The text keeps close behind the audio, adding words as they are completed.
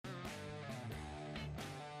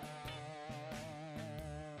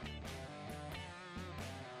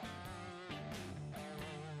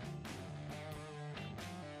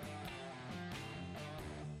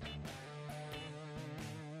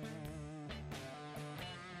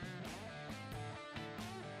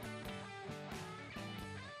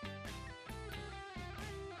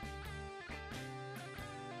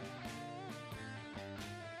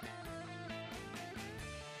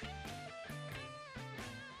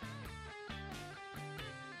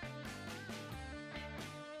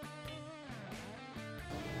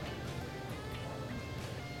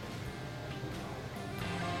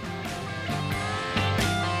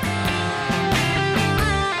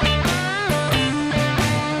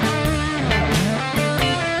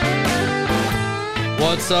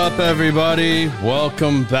What's up, everybody?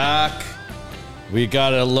 Welcome back. We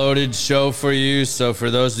got a loaded show for you. So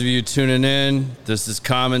for those of you tuning in, this is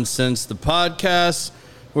Common Sense, the podcast,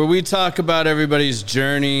 where we talk about everybody's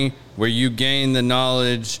journey, where you gain the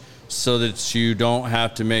knowledge so that you don't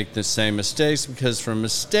have to make the same mistakes, because from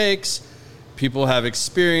mistakes, people have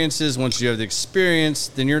experiences. Once you have the experience,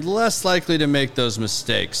 then you're less likely to make those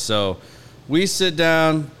mistakes. So we sit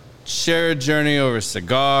down, share a journey over a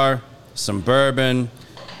cigar, some bourbon.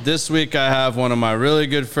 This week I have one of my really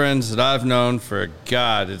good friends that I've known for,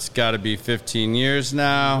 it's got to be 15 years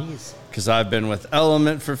now, because I've been with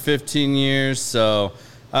Element for 15 years. So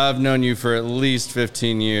I've known you for at least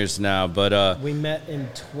 15 years now. But we met in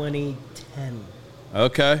 2010.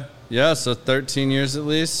 Okay. Yeah, so 13 years at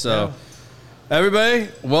least. So everybody,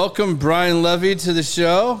 welcome Brian Levy to the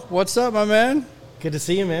show. What's up, my man? Good to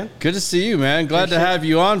see you, man. Good to see you, man. Glad to have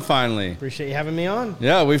you on finally. Appreciate you having me on.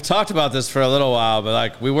 Yeah, we've talked about this for a little while,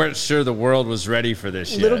 but we weren't sure the world was ready for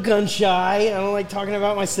this yet. A little gun shy. I don't like talking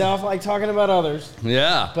about myself. I like talking about others.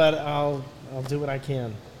 Yeah. But I'll do what I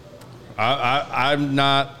can. I'm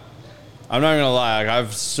not gonna lie.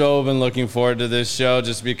 I've so been looking forward to this show,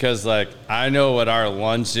 just because I know what our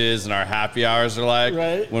lunch is and our happy hours are like,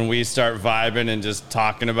 right, when we start vibing and just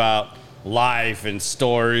talking about life and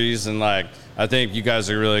stories, and I think you guys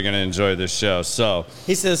are really going to enjoy this show. So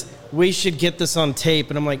he says we should get this on tape,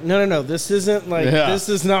 and I'm like, no, this isn't this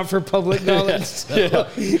is not for public knowledge. Yeah.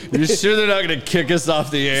 You sure they're not going to kick us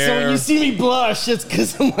off the air? So when you see me blush, it's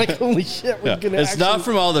because I'm like, holy shit, we're gonna. It's not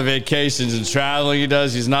from all the vacations and traveling he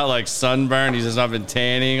does. He's not sunburned. He's just not been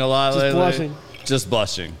tanning a lot lately. Blushing. Just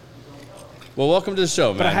blushing. Well, welcome to the show,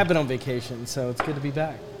 man. But I have been on vacation, so it's good to be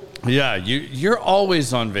back. Yeah, you're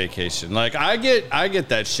always on vacation. I get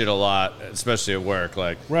that shit a lot, especially at work.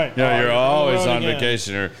 Right. You're always on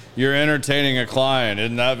vacation, or you're entertaining a client.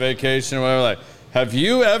 Isn't that vacation or whatever? Have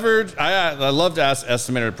you ever? I love to ask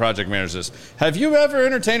estimated project managers this. Have you ever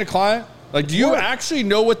entertained a client? Do you actually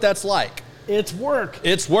know what that's like? It's work.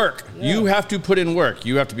 It's work. Yeah. You have to put in work.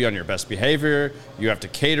 You have to be on your best behavior. You have to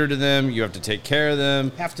cater to them. You have to take care of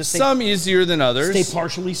them. Some easier than others. Stay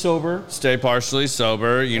partially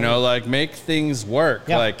sober. You know, make things work.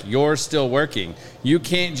 Yeah. You're still working. You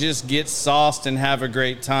can't just get sauced and have a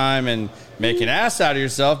great time and make an ass out of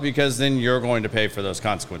yourself, because then you're going to pay for those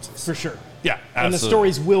consequences. For sure. Yeah, absolutely. And the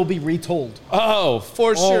stories will be retold. Oh,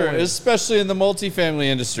 for sure. Especially in the multifamily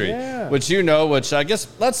industry. Yeah. Which I guess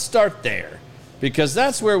let's start there, because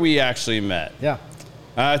that's where we actually met. Yeah.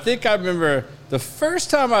 I think I remember the first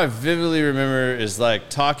time I vividly remember is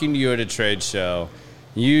talking to you at a trade show.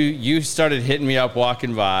 You started hitting me up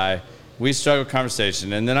walking by. We struck a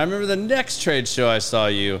conversation. And then I remember the next trade show I saw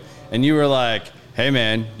you, and you were like, hey,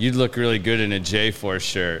 man, you'd look really good in a J-Force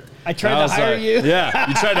shirt. I tried to hire you. Yeah,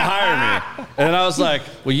 you tried to hire me. And I was like,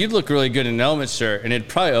 well, you'd look really good in an Element shirt, and it'd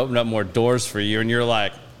probably open up more doors for you. And you're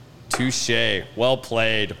like, touche, well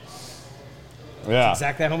played. Yeah. That's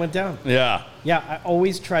exactly how it went down. Yeah. Yeah, I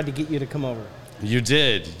always tried to get you to come over. You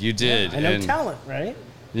did. Yeah, I know talent, right?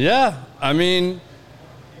 Yeah. I mean,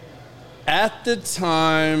 at the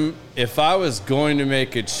time, if I was going to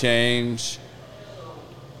make a change,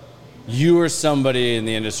 you were somebody in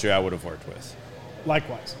the industry I would have worked with.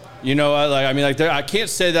 Likewise. You know, I can't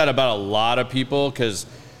say that about a lot of people, because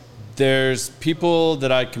there's people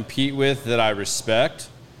that I compete with that I respect,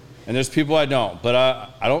 and there's people I don't. But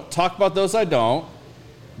I don't talk about those I don't.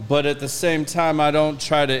 But at the same time, I don't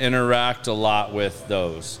try to interact a lot with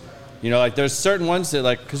those. You know, there's certain ones that,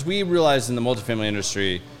 because we realize in the multifamily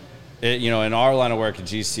industry, in our line of work at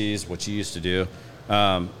GCs, what you used to do,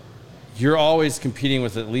 you're always competing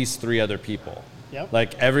with at least 3 other people.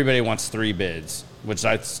 Yep. Everybody wants 3 bids, which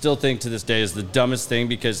I still think to this day is the dumbest thing,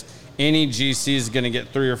 because any GC is going to get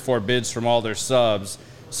 3 or 4 bids from all their subs.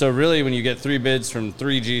 So really, when you get 3 bids from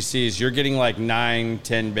 3 GCs, you're getting 9,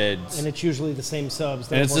 10 bids. And it's usually the same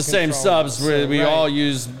subs. And it's the same subs. We all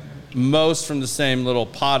use most from the same little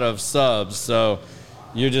pot of subs. So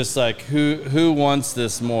you're just who wants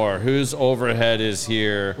this more? Whose overhead is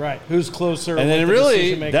here? Right. Who's closer? And then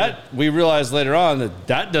really, that we realized later on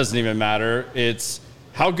that doesn't even matter. It's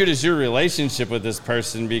how good is your relationship with this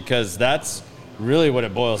person, because that's really what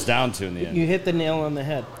it boils down to in the end. You hit the nail on the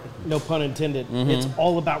head. No pun intended. Mm-hmm. It's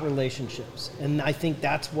all about relationships. And I think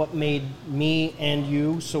that's what made me and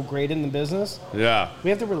you so great in the business. Yeah.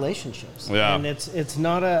 We have the relationships. Yeah. And it's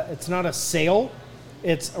not a sale,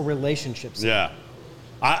 it's a relationship sale. Yeah.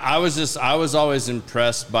 I was always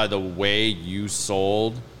impressed by the way you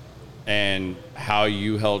sold and how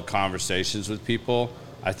you held conversations with people.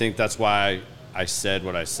 I think that's why I said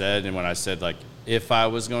what I said. And when I said, if I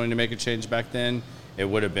was going to make a change back then, it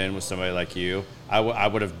would have been with somebody like you. I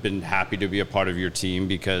would have been happy to be a part of your team,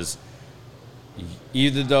 because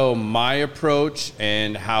either though my approach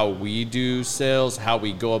and how we do sales, how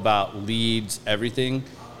we go about leads, everything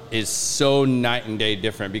is so night and day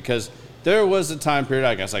different. Because there was a time period,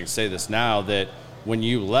 I guess I can say this now, that when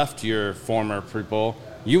you left your former people,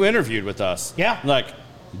 you interviewed with us. Yeah.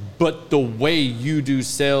 But the way you do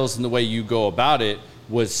sales and the way you go about it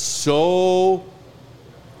was so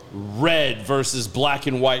red versus black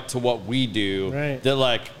and white to what we do, right,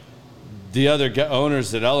 that the other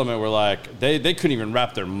owners at Element were they couldn't even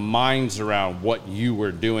wrap their minds around what you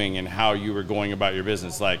were doing and how you were going about your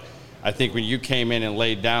business. I think when you came in and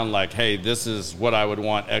laid down hey, this is what I would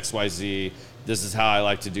want, XYZ, this is how I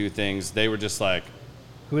like to do things, they were just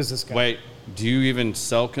who is this guy? Wait, do you even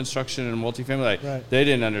sell construction and multifamily? Right. They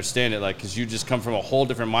didn't understand it, because you just come from a whole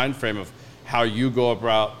different mind frame of how you go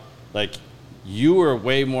about, you were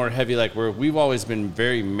way more heavy, where we've always been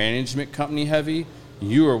very management company heavy.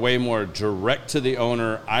 You were way more direct to the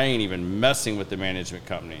owner. I ain't even messing with the management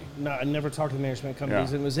company. No, I never talked to the management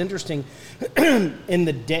companies. Yeah. It was interesting. Back in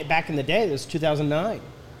the day, it was 2009,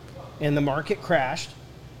 and the market crashed,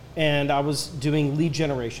 and I was doing lead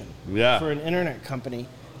generation for an internet company,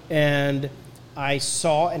 and I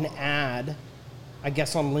saw an ad, I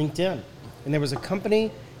guess on LinkedIn, and there was a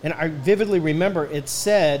company, and I vividly remember it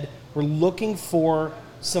said, we're looking for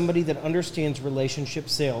somebody that understands relationship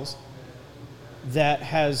sales,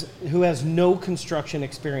 who has no construction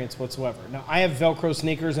experience whatsoever. Now, I have Velcro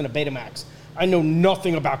sneakers and a Betamax. I know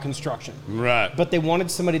nothing about construction. Right. But they wanted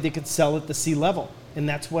somebody that could sell at the C-level, and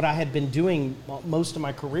that's what I had been doing most of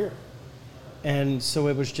my career. And so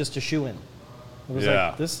it was just a shoe-in. It was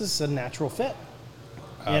this is a natural fit.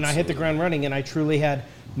 Absolutely. And I hit the ground running, and I truly had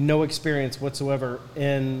no experience whatsoever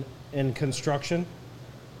in construction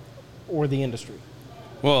or the industry.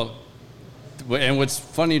 Well, and what's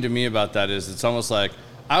funny to me about that is it's almost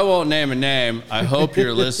I won't name a name. I hope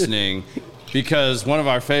you're listening, because one of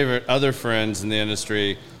our favorite other friends in the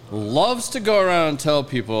industry loves to go around and tell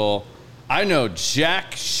people, I know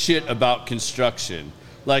jack shit about construction.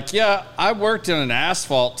 I worked in an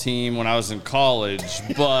asphalt team when I was in college,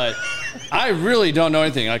 but I really don't know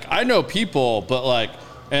anything. I know people, but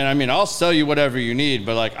and I mean, I'll sell you whatever you need,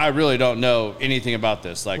 but I really don't know anything about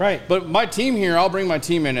this. Right. But my team here, I'll bring my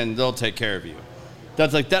team in and they'll take care of you.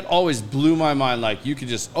 That's that always blew my mind. You could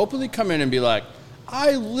just openly come in and be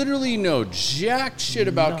I literally know jack shit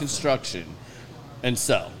about construction and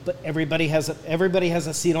sell. But everybody has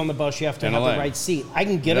a seat on the bus. You have to have the right seat. I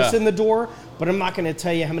can get us in the door, but I'm not going to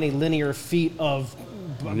tell you how many linear feet of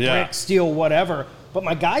brick, steel, whatever. But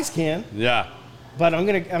my guys can. Yeah. But I'm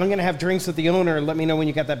gonna have drinks with the owner and let me know when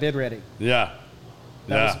you got that bid ready. Yeah.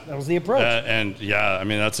 That was the approach. And I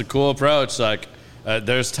mean, that's a cool approach.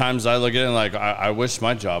 There's times I look at it and I wish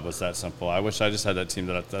my job was that simple. I wish I just had that team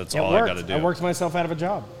that's all I got to do. I worked myself out of a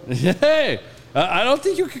job. Hey, I don't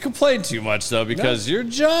think you can complain too much though, because your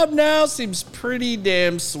job now seems pretty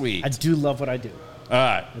damn sweet. I do love what I do. All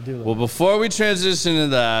right. I do love well, before we transition to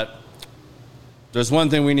that, there's one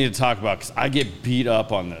thing we need to talk about, because I get beat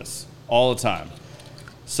up on this all the time.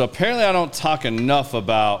 So apparently I don't talk enough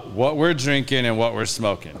about what we're drinking and what we're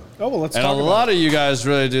smoking. Oh, well, let's talk about it. And a lot of you guys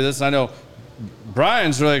really do this. I know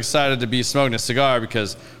Brian's really excited to be smoking a cigar,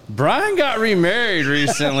 because Brian got remarried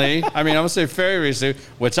recently. I mean, I'm going to say very recently,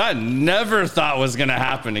 which I never thought was going to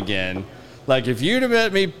happen again. If you'd have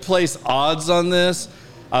let me place odds on this,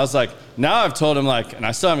 I was now I've told him, and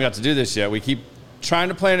I still haven't got to do this yet. We keep trying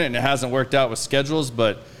to plan it, and it hasn't worked out with schedules,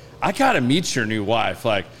 but I got to meet your new wife.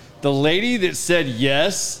 The lady that said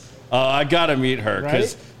yes, I got to meet her,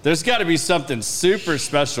 because there's got to be something super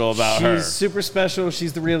special about her. She's super special.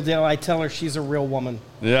 She's the real deal. I tell her she's a real woman.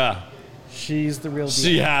 Yeah. She's the real deal.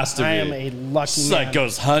 She has to be. I am a lucky man. She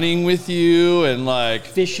goes hunting with you and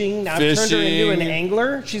fishing. Now, I've turned her into an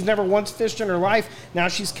angler. She's never once fished in her life. Now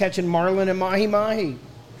she's catching marlin and mahi-mahi.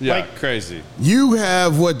 Yeah, crazy. You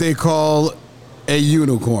have what they call a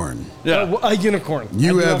unicorn. Yeah. A unicorn.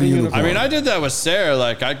 You have a unicorn. I mean, I did that with Sarah.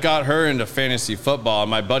 I got her into fantasy football, and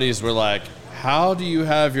my buddies were how do you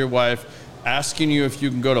have your wife asking you if you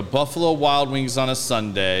can go to Buffalo Wild Wings on a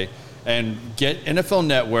Sunday and get NFL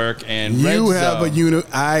Network and you Red have Zone.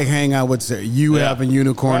 I hang out with Sarah. You have a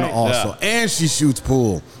unicorn also, and she shoots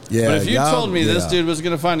pool. Yeah, but if you told me this dude was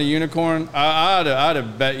going to find a unicorn, I'd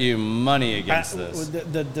have bet you money against this.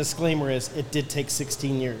 The disclaimer is it did take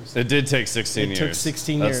 16 years. It did take 16 years. It took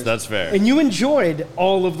 16 years. That's fair. And you enjoyed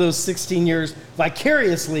all of those 16 years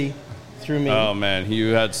vicariously through me. Oh, man.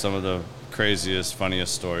 You had some of the craziest,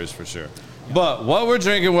 funniest stories for sure. But what we're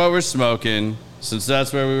drinking, what we're smoking, since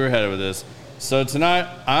that's where we were headed with this, So tonight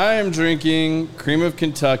I am drinking Cream of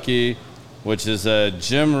Kentucky, which is a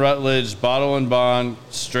Jim Rutledge Bottle and Bond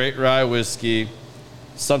straight rye whiskey.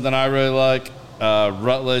 Something I really like.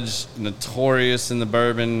 Rutledge, notorious in the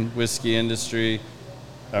bourbon whiskey industry.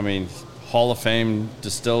 I mean, Hall of Fame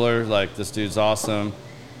distiller. Like, this dude's awesome.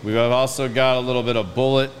 We've also got a little bit of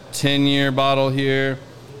Bullet 10-year bottle here.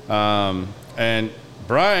 And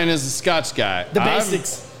Brian is a Scotch guy. The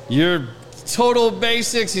basics. You're total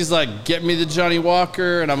basics. He's like, get me the Johnny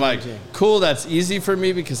Walker. And I'm like, cool, that's easy for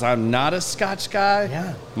me because I'm not a Scotch guy.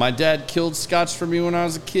 Yeah. My dad killed Scotch for me when I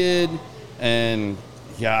was a kid. And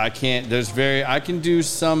yeah, I can do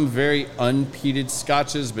some very unpeated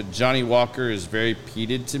Scotches, but Johnny Walker is very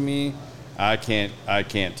peated to me. I can't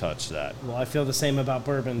touch that. Well, I feel the same about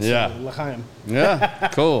bourbon. So yeah. L'chaim. Yeah,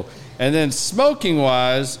 cool. And then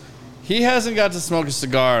smoking-wise, he hasn't got to smoke a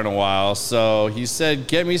cigar in a while, so he said,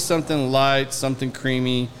 get me something light, something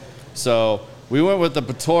creamy. So we went with the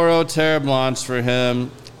Portoro Terra Blanche for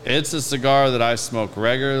him. It's a cigar that I smoke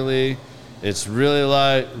regularly. It's really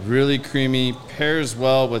light, really creamy, pairs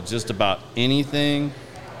well with just about anything.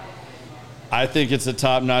 I think it's a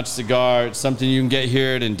top-notch cigar. It's something you can get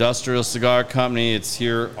here at Industrial Cigar Company. It's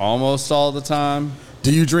here almost all the time.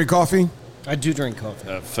 Do you drink coffee? I do drink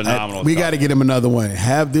coffee. Phenomenal. We got to get him another one.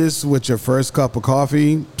 Have this with your first cup of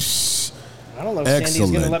coffee. I don't know if Sandy's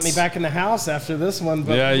going to let me back in the house after this one.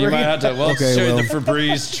 But yeah, you might have to. Well, okay, show you the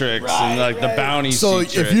Febreze tricks and like the bounty So sheet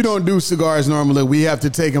if tricks. you don't do cigars normally, we have to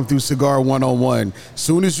take him through Cigar 101.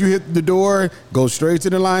 Soon as you hit the door, go straight to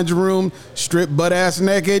the laundry room, strip butt ass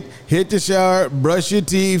naked, hit the shower, brush your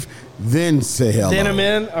teeth, then say hello. Then I'm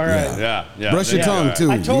in? All right. Yeah. Brush your tongue, too.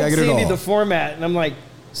 I You told gotta get it Sandy all. the format, and I'm like,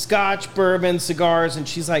 Scotch, bourbon, cigars, and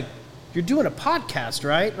she's like, you're doing a podcast,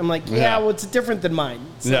 right? I'm like, yeah, well, it's different than mine.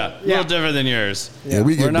 So, a little different than yours. Yeah,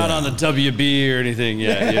 We're not on the WB or anything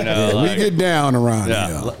yet, you know. Yeah, we get down around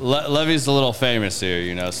here. Levy's a little famous here,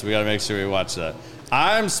 you know, so we got to make sure we watch that.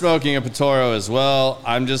 I'm smoking a Portoro as well.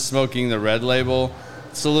 I'm just smoking the red label.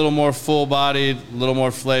 It's a little more full-bodied, a little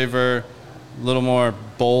more flavor, a little more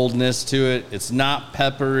boldness to it. It's not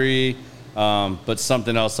peppery, but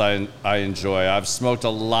something else I enjoy. I've smoked a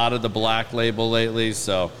lot of the black label lately,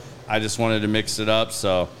 so I just wanted to mix it up.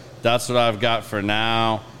 So that's what I've got for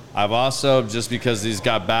now. I've also, just because these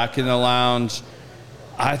got back in the lounge,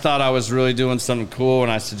 I thought I was really doing something cool, and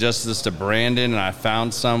I suggested this to Brandon, and I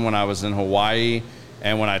found some when I was in Hawaii.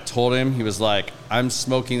 And when I told him, he was like, I'm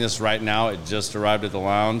smoking this right now. It just arrived at the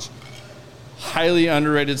lounge. Highly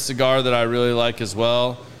underrated cigar that I really like as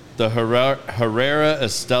well. The Herrera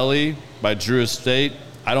Esteli by Drew Estate.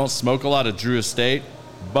 I don't smoke a lot of Drew Estate,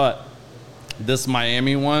 but this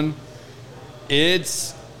Miami one,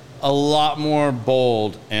 it's a lot more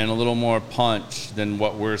bold and a little more punch than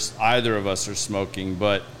what either of us are smoking.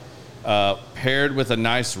 But paired with a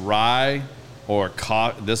nice rye or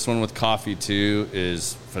this one with coffee too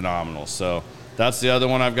is phenomenal. So that's the other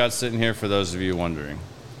one I've got sitting here for those of you wondering.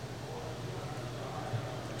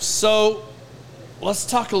 So let's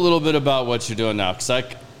talk a little bit about what you're doing now,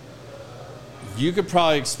 because you could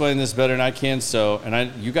probably explain this better than I can.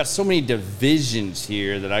 You got so many divisions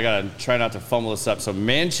here that I got to try not to fumble this up. So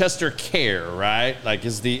Manchester Care, right? Like,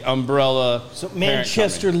 is the umbrella. So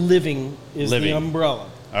Manchester Living is the umbrella.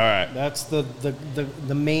 All right. That's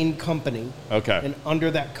the main company. Okay. And under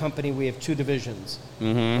that company, we have two divisions.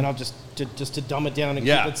 Mm-hmm. And I'll just to dumb it down and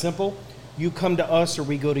keep it simple, you come to us or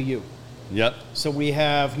we go to you. Yep. So we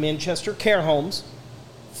have Manchester Care Homes,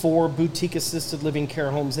 4 boutique assisted living care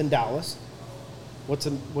homes in Dallas. What's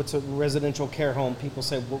a residential care home? People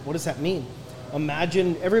say, what does that mean?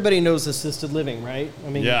 Imagine, everybody knows assisted living, right? I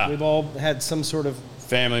mean, we've all had some sort of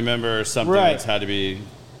family member or something that's had to be.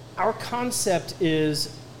 Our concept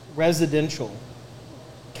is residential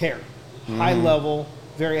care, high level,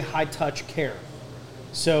 very high touch care.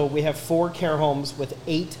 So we have 4 care homes with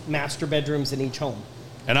 8 master bedrooms in each home.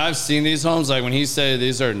 And I've seen these homes, like when he said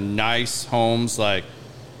these are nice homes, like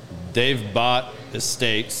they've bought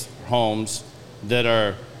estates, homes that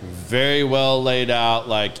are very well laid out,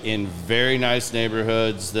 like in very nice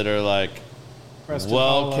neighborhoods that are like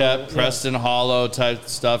well kept, Preston Hollow type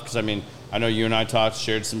stuff. Because I mean, I know you and I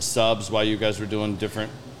shared some subs while you guys were doing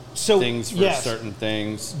different things for certain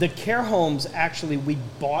things. The care homes, actually, we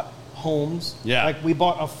bought homes. Yeah. Like we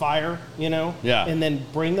bought a fire, and then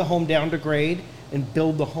bring the home down to grade and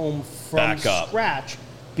build the home from scratch,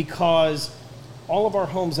 because all of our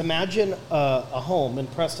homes, imagine a home in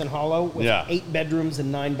Preston Hollow with 8 bedrooms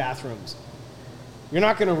and 9 bathrooms. You're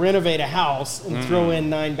not going to renovate a house and throw in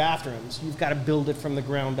 9 bathrooms. You've got to build it from the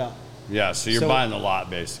ground up. Yeah, so you're buying the lot,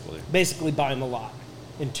 basically. Basically buying the lot.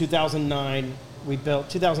 In 2009, we built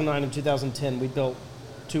 2009 and 2010. We built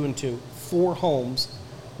 2 and 2, 4 homes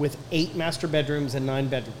with 8 master bedrooms and 9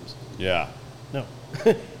 bedrooms. Yeah. No,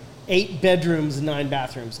 8 bedrooms and 9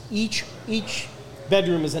 bathrooms. Each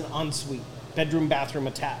bedroom is an ensuite, bedroom, bathroom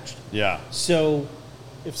attached. Yeah. So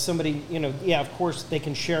if somebody, of course they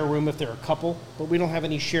can share a room if they're a couple, but we don't have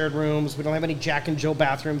any shared rooms. We don't have any Jack and Jill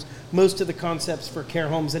bathrooms. Most of the concepts for care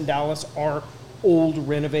homes in Dallas are old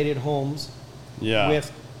renovated homes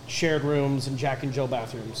with shared rooms and Jack and Jill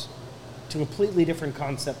bathrooms. It's a completely different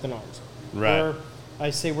concept than ours. Right. I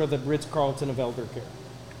say we're the Ritz-Carlton of elder care.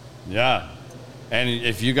 Yeah. And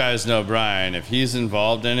if you guys know Brian, if he's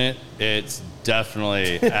involved in it, it's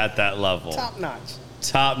definitely at that level. Top notch.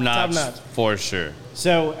 Top notch for sure.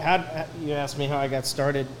 So you asked me how I got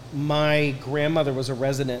started. My grandmother was a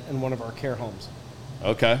resident in one of our care homes.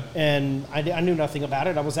 Okay. And I knew nothing about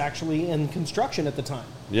it. I was actually in construction at the time.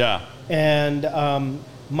 Yeah. And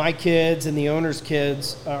my kids and the owner's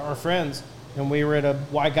kids are friends. And we were at a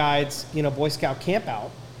Y Guides, Boy Scout camp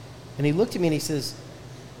out. And he looked at me and he says,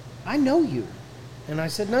 I know you. And I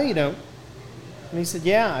said, no, you don't. And he said,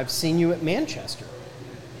 yeah, I've seen you at Manchester.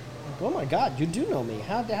 I'm like, oh my God, you do know me.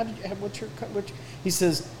 How did you, he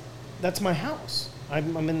says, that's my house.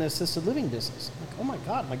 I'm in the assisted living business. I'm like, oh my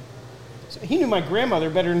God. So he knew my grandmother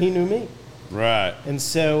better than he knew me. Right. And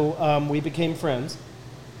so we became friends,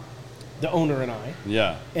 the owner and I.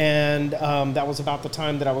 Yeah. And that was about the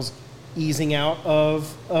time that I was easing out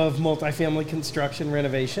of multifamily construction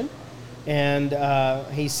renovation. And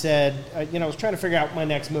he said, I was trying to figure out my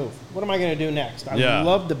next move. What am I going to do next? I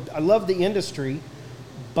love the industry,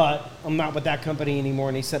 but I'm not with that company anymore.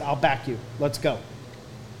 And he said, I'll back you. Let's go.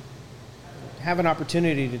 Have an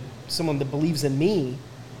opportunity to someone that believes in me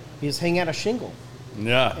is hang out a shingle.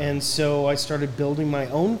 Yeah. And so I started building my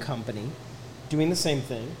own company, doing the same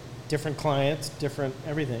thing, different clients, different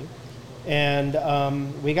everything. And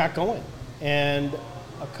we got going. And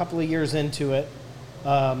a couple of years into it,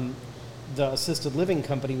 the assisted living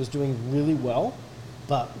company was doing really well,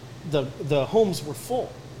 but the homes were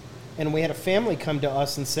full. And we had a family come to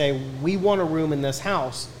us and say, we want a room in this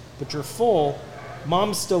house, but you're full.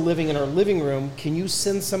 Mom's still living in our living room. Can you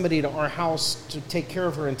send somebody to our house to take care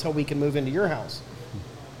of her until we can move into your house?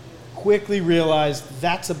 Quickly realized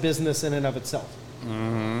that's a business in and of itself.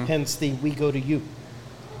 Mm-hmm. Hence the we go to you.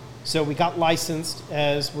 So we got licensed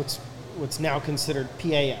as what's now considered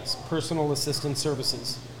PAS, Personal Assistance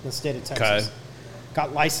Services, in the state of Texas. Okay.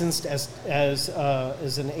 Got licensed as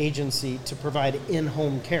an agency to provide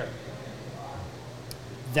in-home care.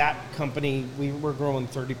 That company, we're growing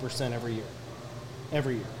 30% every year.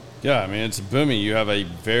 Every year. Yeah, I mean, it's booming. You have a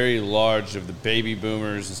very large of the baby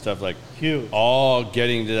boomers and stuff like huge, all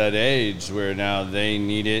getting to that age where now they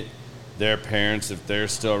need it. Their parents, if they're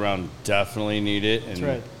still around, definitely need it. And, that's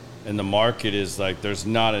right. And the market is like, there's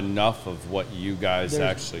not enough of what you guys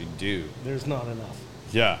actually do. There's not enough.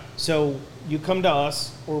 Yeah. So you come to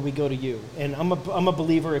us or we go to you. And I'm a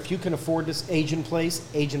believer, if you can afford this, age in place.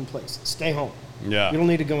 Stay home. Yeah. You don't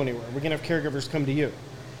need to go anywhere. We're going to have caregivers come to you.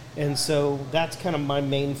 And so that's kind of my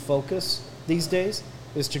main focus these days,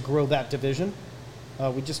 is to grow that division.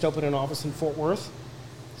 We just opened an office in Fort Worth,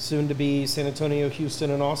 soon to be San Antonio,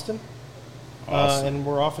 Houston, and Austin. Awesome. And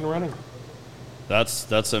we're off and running.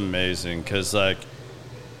 That's amazing, because like,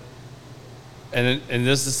 and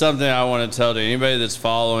this is something I want to tell to anybody that's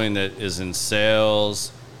following that is in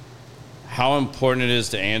sales, how important it is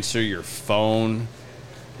to answer your phone.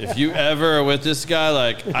 If you ever are with this guy,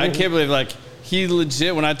 like, I can't believe, like, he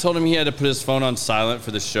legit, when I told him he had to put his phone on silent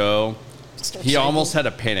for the show, he almost had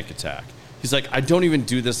a panic attack. He's like, I don't even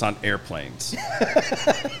do this on airplanes.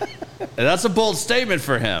 And that's a bold statement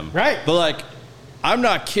for him. Right. But like, I'm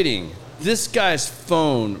not kidding. This guy's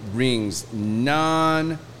phone rings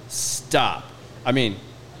non-stop. I mean,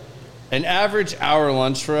 an average hour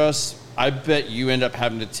lunch for us, I bet you end up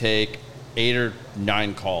having to take 8 or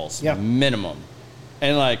 9 calls, minimum.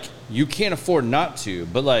 And like, you can't afford not to,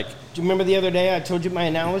 but like... Do you remember the other day I told you my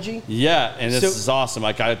analogy? Yeah, and this is awesome.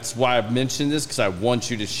 Like, that's why I mentioned this, because I want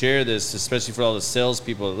you to share this, especially for all the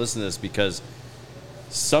salespeople that listen to this, because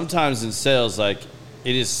sometimes in sales, like,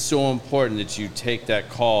 it is so important that you take that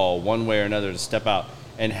call one way or another to step out.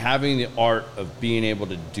 And having the art of being able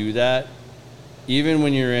to do that, even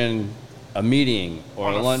when you're in a meeting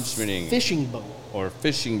or a lunch meeting. Fishing boat. Or a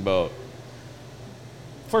fishing boat.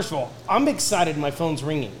 First of all, I'm excited my phone's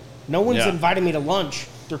ringing. No one's invited me to lunch.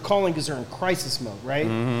 They're calling because they're in crisis mode, right?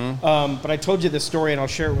 Mm-hmm. But I told you this story, and I'll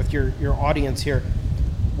share it with your audience here.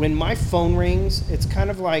 When my phone rings, it's kind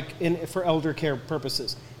of like, for elder care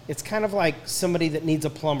purposes, it's kind of like somebody that needs a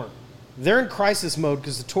plumber. They're in crisis mode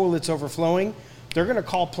because the toilet's overflowing, They're going to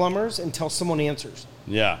call plumbers until someone answers.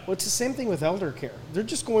 Yeah. Well, it's the same thing with elder care. They're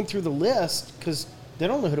just going through the list because they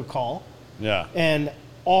don't know who to call. Yeah. And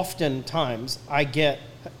oftentimes I get,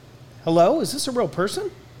 hello, is this a real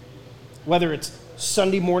person? Whether it's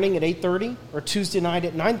Sunday morning at 8:30 or Tuesday night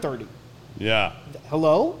at 9:30. Yeah.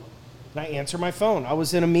 Hello? And I answer my phone. I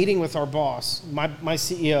was in a meeting with our boss, my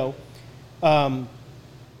CEO,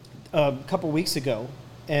 a couple weeks ago,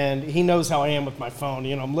 and he knows how I am with my phone.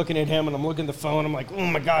 You know, I'm looking at him and I'm looking at the phone. I'm like, oh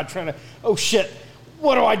my God, oh shit,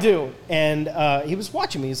 what do I do? And he was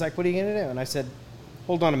watching me. He's like, what are you going to do? And I said,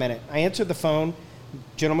 hold on a minute. I answered the phone.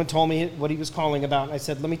 Gentleman told me what he was calling about. And I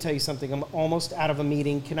said, let me tell you something. I'm almost out of a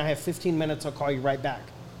meeting. Can I have 15 minutes? I'll call you right back.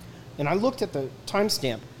 And I looked at the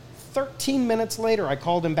timestamp. 13 minutes later, I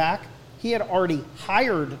called him back. He had already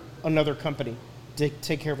hired another company to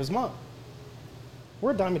take care of his mom.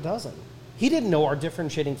 We're a dime a dozen. He didn't know our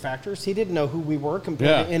differentiating factors. He didn't know who we were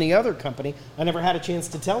compared to any other company. I never had a chance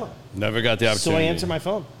to tell him. Never got the opportunity. So I answered my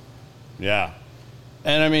phone. Yeah.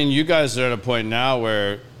 And I mean, you guys are at a point now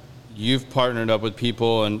where you've partnered up with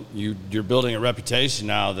people and you're building a reputation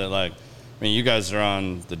now that, like, I mean, you guys are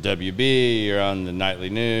on the WB, you're on the nightly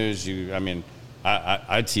news.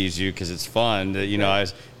 I tease you because it's fun. That, you know,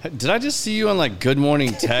 did I just see you on like Good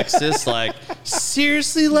Morning Texas? Like,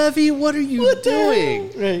 seriously, Levy, what are you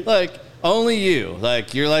doing? Right. Like, only you.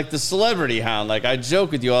 Like, you're like the celebrity hound. Like, I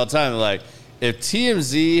joke with you all the time. Like, if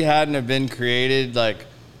TMZ hadn't have been created, like,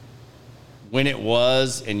 when it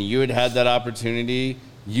was, and you had that opportunity,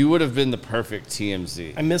 you would have been the perfect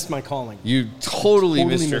TMZ. I missed my calling. You totally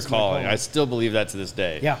missed your calling. I still believe that to this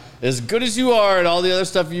day. Yeah. As good as you are at all the other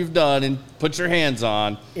stuff you've done and put your hands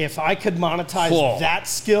on. If I could monetize that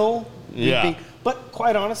skill, but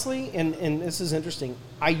quite honestly, and this is interesting,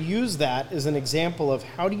 I use that as an example of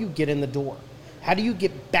how do you get in the door? How do you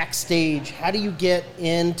get backstage? How do you get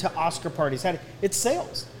into Oscar parties? It's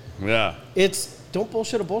sales. Yeah. It's don't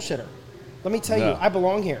bullshit a bullshitter. Let me tell you, I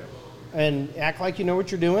belong here. And act like you know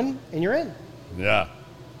what you're doing, and you're in. Yeah.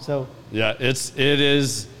 So. Yeah, it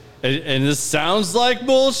is, and this sounds like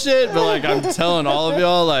bullshit, but like I'm telling all of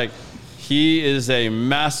y'all, like he is a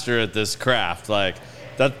master at this craft. Like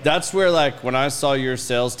that's where, like, when I saw your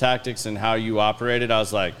sales tactics and how you operated, I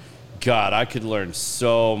was like, God, I could learn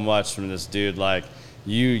so much from this dude. Like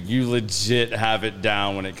you legit have it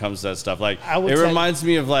down when it comes to that stuff. Like it reminds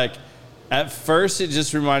me of, like, at first, it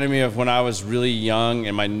just reminded me of when I was really young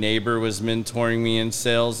and my neighbor was mentoring me in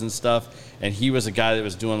sales and stuff. And he was a guy that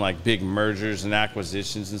was doing like big mergers and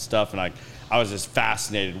acquisitions and stuff. And like, I was just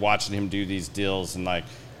fascinated watching him do these deals. And like,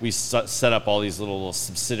 we set up all these little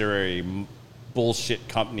subsidiary bullshit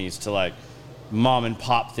companies to like mom and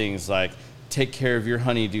pop things, like take care of your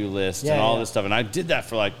honeydew list and all this stuff. And I did that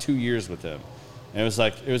for like 2 years with him. And it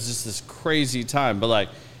was just this crazy time. But like,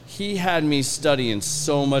 he had me studying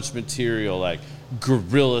so much material, like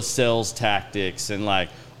guerrilla sales tactics and like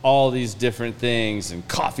all these different things and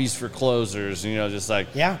coffees for closers, and, you know, just like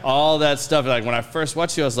all that stuff. Like when I first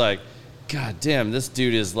watched you, I was like, God damn, this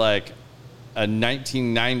dude is like a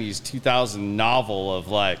 1990s, 2000 novel of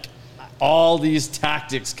like all these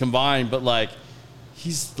tactics combined, but like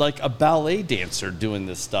he's like a ballet dancer doing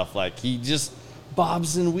this stuff. Like he just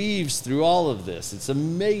bobs and weaves through all of this. It's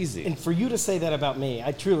amazing. And for you to say that about me,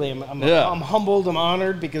 I truly am. I'm humbled. I'm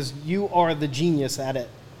honored because you are the genius at it.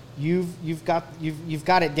 You've got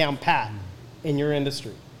it down pat in your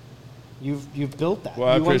industry. You've built that. Well,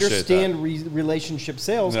 I appreciate understand that. Relationship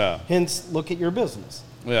sales. Yeah. Hence, look at your business.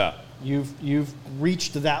 Yeah. You've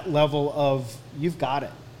reached that level of you've got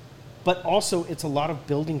it. But also, it's a lot of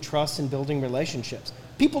building trust and building relationships.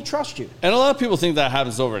 People trust you. And a lot of people think that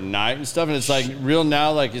happens overnight and stuff. And it's like real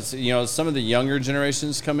now, like it's, you know, some of the younger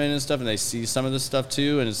generations come in and stuff and they see some of this stuff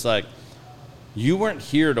too. And it's like, you weren't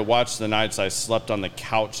here to watch the nights I slept on the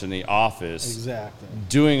couch in the office. Exactly.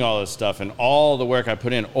 Doing all this stuff and all the work I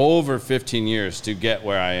put in over 15 years to get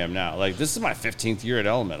where I am now. Like, this is my 15th year at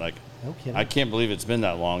Element. Like, no kidding. I can't believe it's been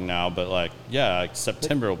that long now, but like, yeah, like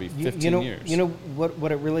September will be 15 years. You know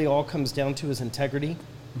what it really all comes down to is integrity.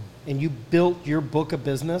 And you built your book of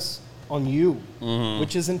business on you,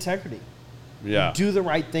 which is integrity. Yeah. You do the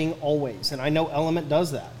right thing always. And I know Element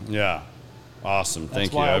does that. Yeah. Awesome.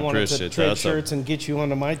 Thank you. I appreciate that. wanted to trade shirts and get you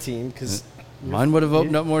onto my team because mine would have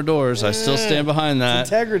opened up more doors. I still stand behind that.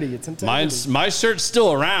 It's integrity. It's integrity. My shirt's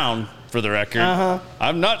still around, for the record.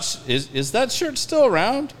 I'm not. Is that shirt still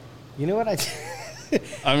around? You know what I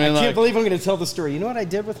I mean, I can't believe I'm going to tell the story. You know what I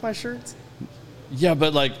did with my shirts? Yeah,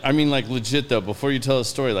 but like, I mean, like, legit though. Before you tell the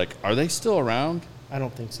story, like, are they still around? I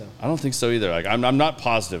don't think so. I don't think so either. Like, I'm not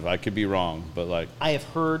positive. I could be wrong, but like, I have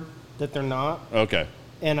heard that they're not. Okay.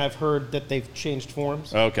 and I've heard that they've changed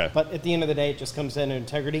forms. Okay. But at the end of the day, it just comes down to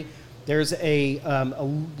integrity. There's a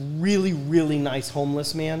really, really nice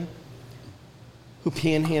homeless man who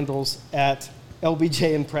panhandles at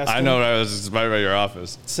LBJ in Preston. I know, I was inspired by your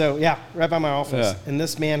office. So, yeah, right by my office. Yeah. And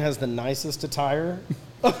this man has the nicest attire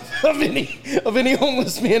of any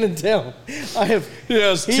homeless man in town. He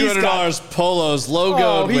has $200 polos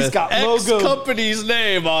logoed with X company's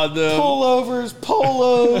name on them. Pullovers,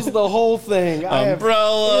 polos, the whole thing.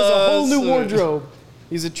 Umbrellas. He has a whole new wardrobe.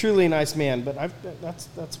 He's a truly nice man, but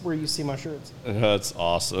that's where you see my shirts. That's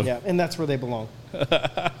awesome. Yeah, and that's where they belong.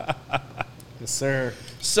 Yes, sir.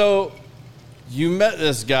 So, you met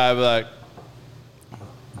this guy, but like,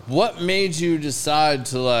 what made you decide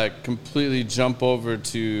to like completely jump over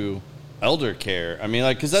to elder care? I mean,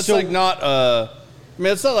 like, because that's it's not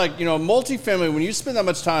like, you know, multifamily, when you spend that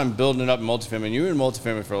much time building it up in multifamily, and you were in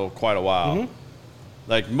multifamily for quite a while, mm-hmm.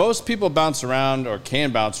 like most people bounce around or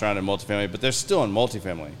can bounce around in multifamily, but they're still in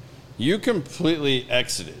multifamily. You completely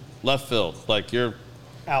exited, left field. Like you're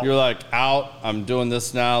like out, I'm doing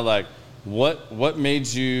this now. Like what made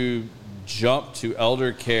you jump to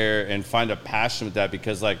elder care and find a passion with that?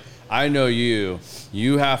 Because like, I know you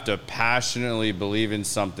have to passionately believe in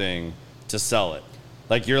something to sell it.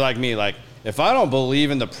 Like you're like me, like if I don't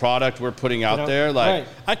believe in the product we're putting out there, like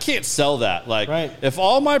I can't sell that. Like if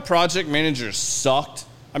all my project managers sucked,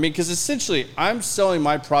 I mean, because essentially I'm selling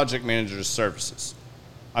my project managers services.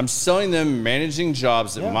 I'm selling them managing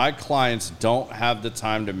jobs that my clients don't have the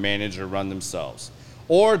time to manage or run themselves,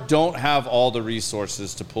 or don't have all the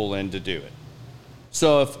resources to pull in to do it.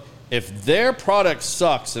 So if their product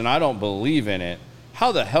sucks and I don't believe in it,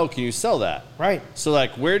 how the hell can you sell that? Right. So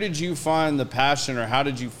like, where did you find the passion, or how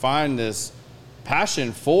did you find this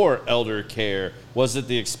passion for elder care? Was it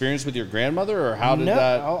the experience with your grandmother, or how did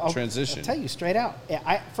that transition? I'll tell you straight out.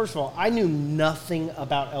 First of all, I knew nothing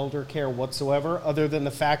about elder care whatsoever, other than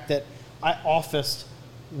the fact that I officed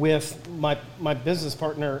with my business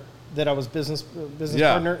partner that I was business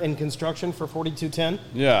partner in construction for 4210.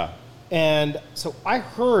 Yeah. And so I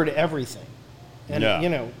heard everything. And, you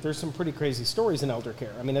know, there's some pretty crazy stories in elder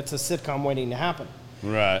care. I mean, it's a sitcom waiting to happen.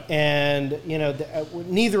 Right. And, you know,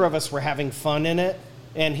 neither of us were having fun in it.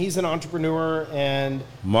 And he's an entrepreneur. And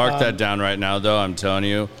mark that down right now, though. I'm telling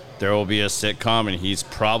you, there will be a sitcom, and he's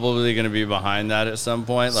probably going to be behind that at some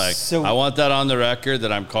point. Like, so, I want that on the record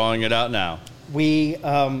that I'm calling it out now. We,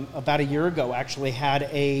 about a year ago, actually had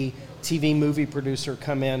a TV movie producer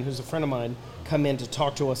come in, who's a friend of mine, come in to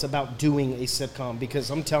talk to us about doing a sitcom, because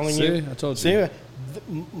I'm telling you, I told you.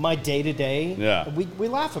 My day-to-day, we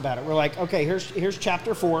laugh about it. We're like, okay, here's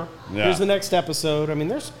chapter 4. Yeah. Here's the next episode. I mean,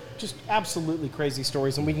 there's just absolutely crazy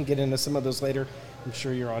stories, and we can get into some of those later. I'm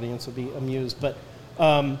sure your audience will be amused. But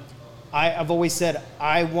I've always said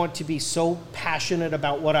I want to be so passionate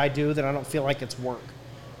about what I do that I don't feel like it's work.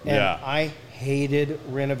 And I hated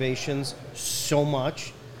renovations so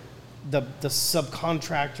much. The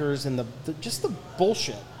subcontractors and just the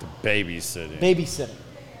bullshit. The babysitting.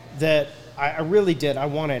 That I really did. I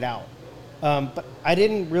wanted out. But I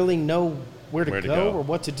didn't really know where to go or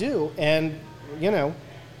what to do. And, you know,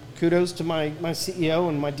 kudos to my CEO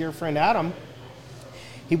and my dear friend Adam.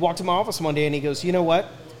 He walked to my office one day and he goes, you know what?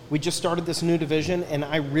 We just started this new division and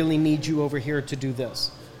I really need you over here to do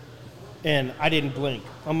this. And I didn't blink.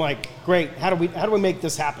 I'm like, great. How do we make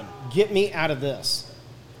this happen? Get me out of this.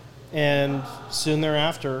 And soon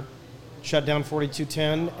thereafter, shut down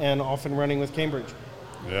 4210 and off and running with Cambridge.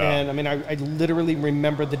 Yeah. And I mean, I literally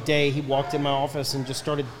remember the day he walked in my office and just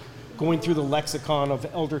started going through the lexicon of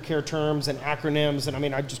elder care terms and acronyms. And I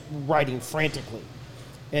mean, I just writing frantically,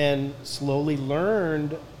 and slowly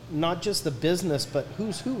learned not just the business, but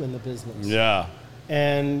who's who in the business. Yeah.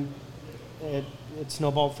 And it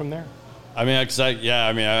snowballed from there. I mean,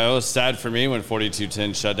 it was sad for me when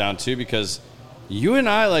 4210 shut down too, because you and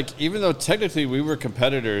I, like, even though technically we were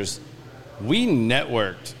competitors, we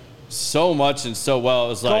networked so much and so well. It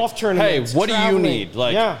was like, golf tournaments, hey, what traveling. do you need?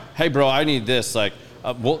 Like, hey, bro, I need this. Like,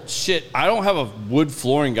 well, shit, I don't have a wood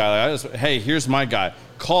flooring guy. Like, hey, here's my guy.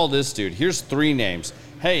 Call this dude. Here's 3 names.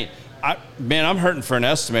 Hey, I'm hurting for an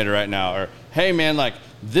estimator right now. Or, hey, man, like,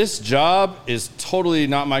 this job is totally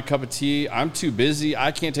not my cup of tea. I'm too busy.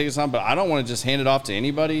 I can't take this on, but I don't want to just hand it off to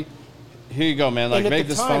anybody. Here you go, man. Like, make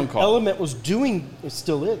this phone call. Element was doing, it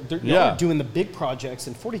still is. They're doing the big projects.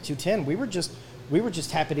 In 4210, we were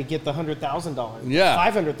just happy to get the $100,000,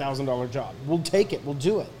 $500,000 job. We'll take it. We'll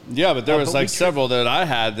do it. Yeah, but there was like several that I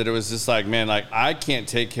had that it was just like, man, like, I can't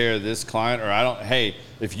take care of this client, or hey,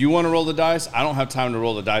 if you want to roll the dice, I don't have time to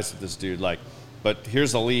roll the dice with this dude. Like, but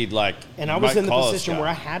here's a lead. Like, and I was in the position where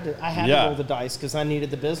I had to roll the dice because I needed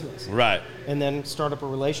the business. Right. And then start up a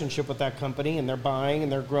relationship with that company, and they're buying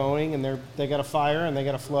and they're growing, and they got a fire and they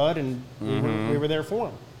got a flood, and we were there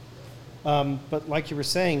for them. But like you were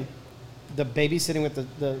saying, the babysitting with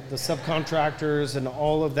the subcontractors and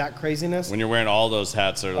all of that craziness. When you're wearing all those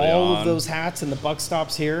hats early on. All of those hats, and the buck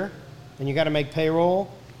stops here, and you got to make payroll,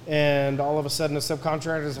 and all of a sudden a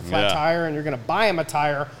subcontractor is a flat tire, and you're going to buy him a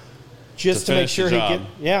tire just to make sure he get.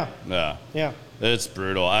 Yeah. It's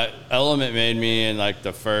brutal. Element made me in like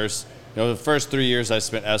the first 3 years I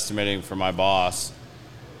spent estimating for my boss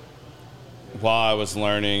while I was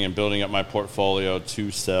learning and building up my portfolio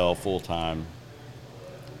to sell full time.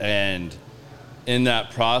 And in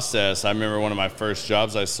that process, I remember one of my first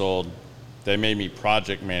jobs I sold, they made me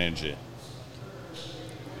project manage it.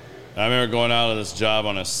 I remember going out of this job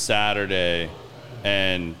on a Saturday,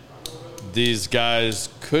 and these guys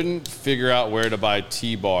couldn't figure out where to buy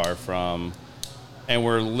T-bar from, and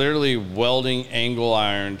were literally welding angle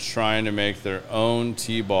iron trying to make their own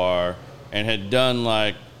T-bar, and had done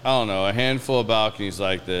like, I don't know, a handful of balconies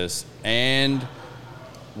like this, and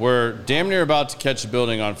were damn near about to catch a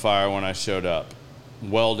building on fire when I showed up,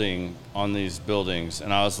 welding on these buildings.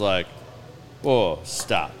 And I was like, whoa,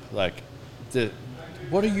 stop. Like,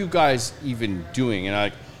 what are you guys even doing?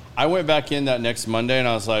 And I went back in that next Monday, and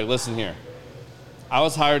I was like, listen here. I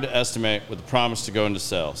was hired to estimate with the promise to go into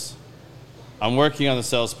sales. I'm working on the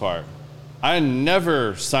sales part. I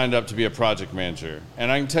never signed up to be a project manager. And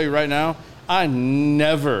I can tell you right now, I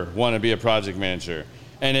never want to be a project manager.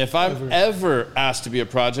 And if I'm ever asked to be a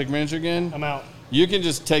project manager again, I'm out. You can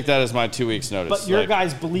just take that as my 2 weeks notice. But your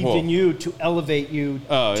guys believed in you to elevate you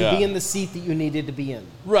to be in the seat that you needed to be in.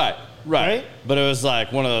 Right. But it was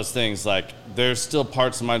like one of those things, like there's still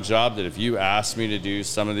parts of my job that if you ask me to do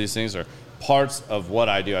some of these things, or parts of what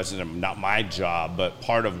I do, I said not my job, but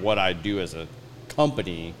part of what I do as a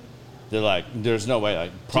company, they're like, there's no way.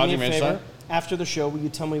 Like project manager. After the show, will you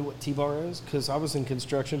tell me what T-bar is? Because I was in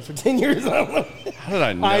construction for 10 years. How did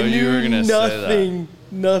I know you were going to say that?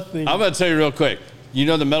 Nothing. I'm going to tell you real quick. You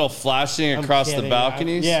know the metal flashing across the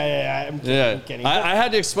balconies? I'm kidding. I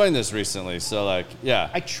had to explain this recently, so like, yeah.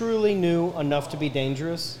 I truly knew enough to be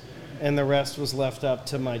dangerous, and the rest was left up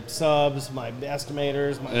to my subs, my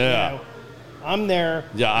estimators. I'm there.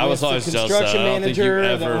 Yeah, I was always jealous. I don't think you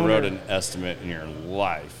ever wrote an estimate in your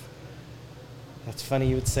life. That's funny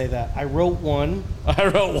you would say that. I wrote one,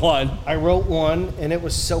 and it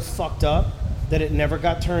was so fucked up that it never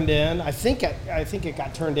got turned in. I think it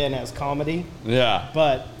got turned in as comedy. Yeah.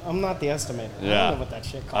 But I'm not the estimator. Yeah. I don't know what that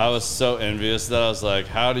shit costs. I was so envious that I was like,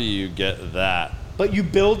 how do you get that? But you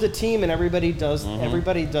build a team, and everybody does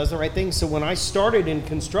the right thing. So when I started in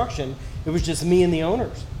construction, it was just me and the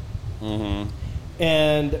owners. Mm-hmm.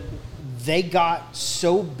 And they got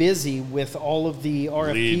so busy with all of the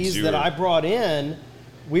RFPs that I brought in.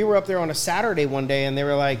 We were up there on a Saturday one day, and they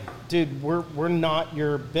were like, dude, we're not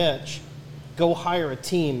your bitch. Go hire a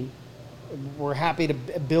team. We're happy to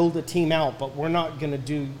build a team out, but we're not going to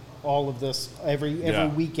do all of this every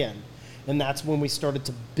weekend. And that's when we started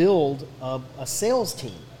to build a sales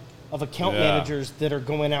team of account managers that are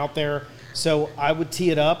going out there. So I would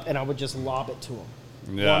tee it up, and I would just lob it to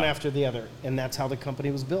them, one after the other. And that's how the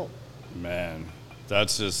company was built. Man,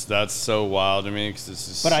 that's so wild to me.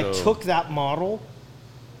 I took that model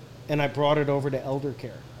and I brought it over to elder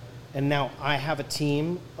care. And now I have a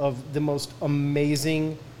team of the most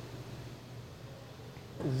amazing,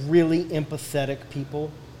 really empathetic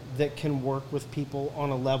people that can work with people on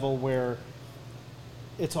a level where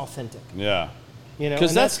it's authentic. Yeah.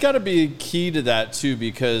 Because that's got to be key to that too,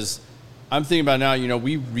 because I'm thinking about now,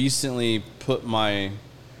 we recently put my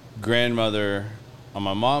grandmother on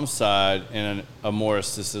my mom's side in a more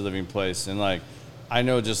assisted living place. And like, I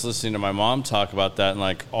know just listening to my mom talk about that and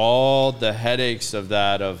like all the headaches of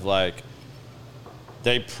that, of like,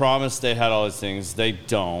 they promised they had all these things. They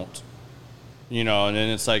don't, and then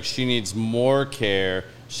it's like, she needs more care.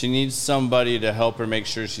 She needs somebody to help her make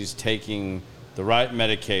sure she's taking the right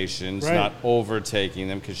medications, not overtaking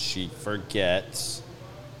them because she forgets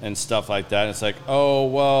and stuff like that. And it's like, oh,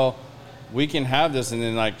 well, we can have this. And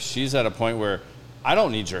then like, she's at a point where I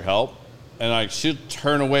don't need your help. And like, she'll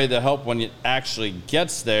turn away the help when it actually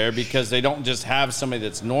gets there because they don't just have somebody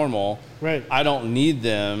that's normal. Right. I don't need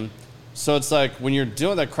them. So it's like, when you're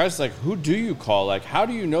doing that crisis, like, who do you call? Like, how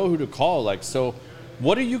do you know who to call? Like, so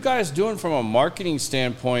what are you guys doing from a marketing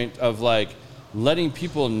standpoint of like letting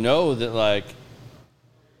people know that like,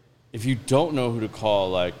 if you don't know who to call,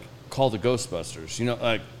 like, call the Ghostbusters,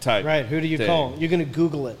 like type. Right. Who do you call? You're going to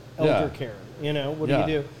Google it. Elder care. What do you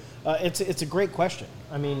do? It's a great question.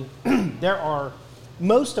 I mean, there are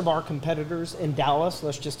most of our competitors in Dallas.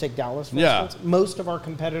 Let's just take Dallas for instance. Most of our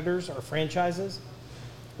competitors are franchises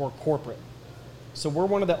or corporate. So we're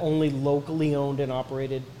one of the only locally owned and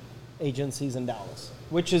operated agencies in Dallas,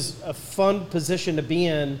 which is a fun position to be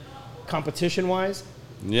in competition-wise.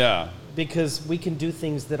 Yeah. Because we can do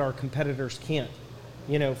things that our competitors can't.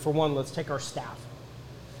 You know, for one, let's take our staff.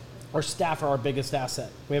 Our staff are our biggest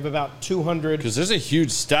asset. We have about 200. Because there's a huge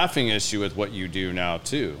staffing issue with what you do now,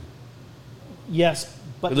 too. Yes,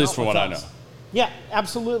 but at least from what I know. Yeah,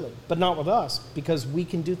 absolutely, but not with us, because we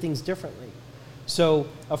can do things differently. So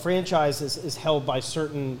a franchise is held by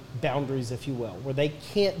certain boundaries, if you will, where they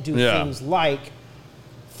can't do things like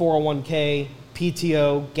 401k,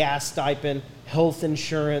 PTO, gas stipend, health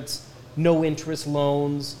insurance, no interest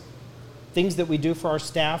loans, things that we do for our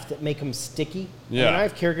staff that make them sticky. Yeah. I mean, I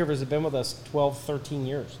have caregivers that have been with us 12, 13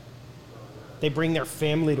 years. They bring their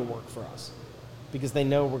family to work for us because they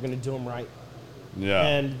know we're going to do them right. Yeah.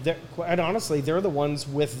 And quite honestly, they're the ones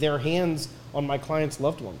with their hands on my clients'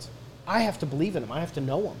 loved ones. I have to believe in them. I have to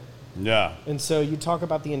know them. Yeah. And so you talk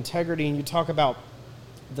about the integrity and you talk about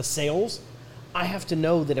the sales. I have to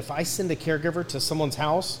know that if I send a caregiver to someone's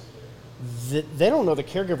house, they don't know the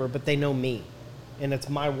caregiver, but they know me. And it's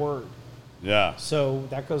my word. Yeah. So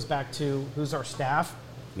that goes back to who's our staff?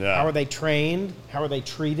 Yeah. How are they trained? How are they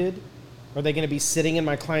treated? Are they going to be sitting in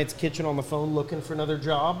my client's kitchen on the phone looking for another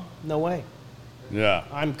job? No way. Yeah.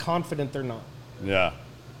 I'm confident they're not. Yeah.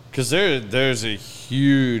 Because there's a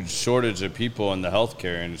huge shortage of people in the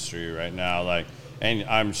healthcare industry right now. Like, and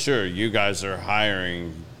I'm sure you guys are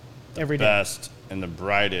hiring the every day. Best and the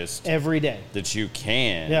brightest every day that you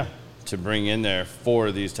can to bring in there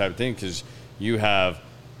for these type of things. Because you have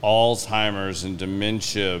Alzheimer's and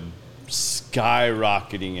dementia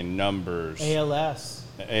skyrocketing in numbers.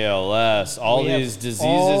 ALS, all these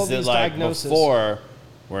diseases that like before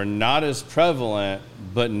were not as prevalent,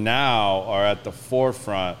 but now are at the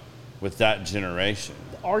forefront with that generation.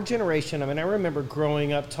 Our generation, I mean, I remember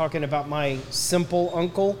growing up talking about my simple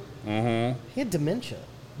uncle. Mm-hmm. He had dementia.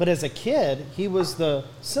 But as a kid, he was the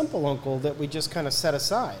simple uncle that we just kind of set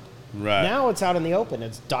aside. Right. Now it's out in the open.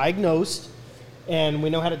 It's diagnosed, and we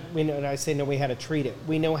know how to, and I say no, we how to treat it.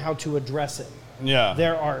 We know how to address it. Yeah.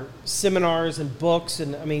 There are seminars and books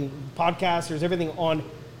and, I mean, podcasts, there's everything on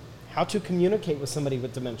how to communicate with somebody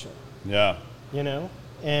with dementia. Yeah. You know?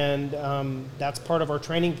 And that's part of our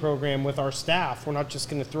training program with our staff. We're not just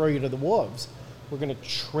going to throw you to the wolves. We're going to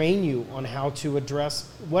train you on how to address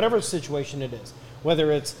whatever situation it is,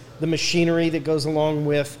 whether it's the machinery that goes along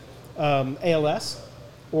with ALS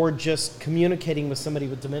or just communicating with somebody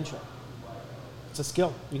with dementia. It's a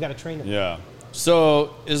skill. You got to train it. Yeah.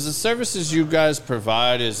 So is the services you guys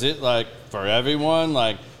provide, is it like for everyone?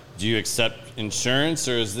 Like, do you accept insurance,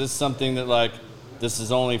 or is this something that like this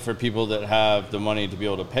is only for people that have the money to be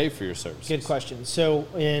able to pay for your services? Good question. So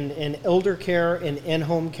in elder care and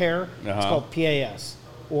in-home care, it's called PAS,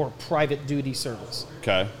 or private duty service.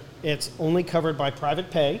 Okay. It's only covered by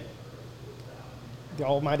private pay, the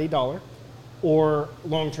almighty dollar, or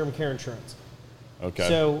long-term care insurance. Okay.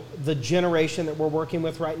 So the generation that we're working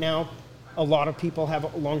with right now, a lot of people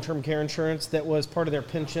have long-term care insurance that was part of their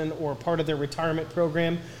pension or part of their retirement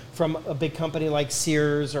program from a big company like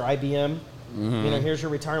Sears or IBM. Mm-hmm. You know, here's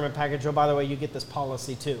your retirement package. Oh, by the way, you get this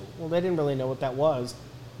policy too. Well, they didn't really know what that was.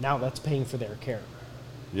 Now that's paying for their care.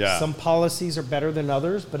 Yeah. Some policies are better than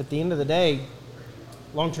others, but at the end of the day,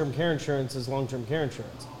 long-term care insurance is long-term care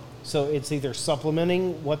insurance. So it's either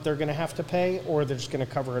supplementing what they're going to have to pay, or they're just going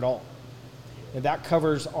to cover it all. And that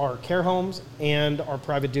covers our care homes and our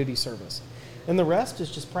private duty service. And the rest is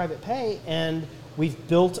just private pay. And we've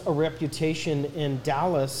built a reputation in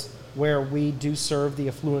Dallas where we do serve the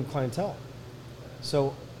affluent clientele.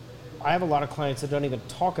 So I have a lot of clients that don't even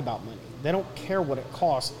talk about money. They don't care what it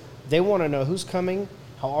costs. They want to know who's coming,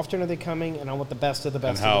 how often are they coming, and I want the best of the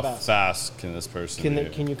best of the best. And how fast can this person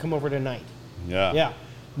Can you come over tonight? Yeah. Yeah.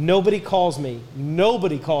 Nobody calls me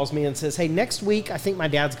and says, hey, next week I think my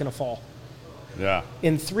dad's going to fall. Yeah.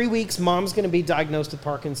 In 3 weeks, mom's going to be diagnosed with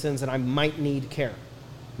Parkinson's and I might need care.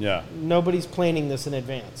 Yeah. Nobody's planning this in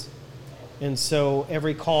advance. And so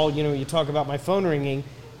every call, you know, you talk about my phone ringing,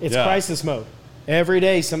 it's crisis mode. Every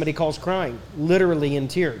day somebody calls crying, literally in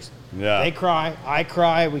tears. Yeah. They cry, I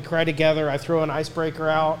cry, we cry together, I throw an icebreaker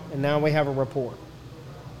out, and now we have a rapport.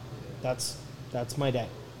 That's my day.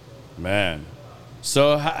 Man.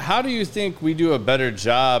 So how do you think we do a better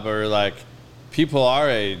job, or like people our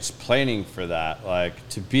age planning for that, like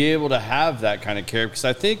to be able to have that kind of care? Because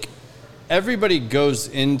I think everybody goes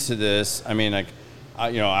into this. I mean, like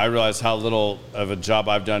I realize how little of a job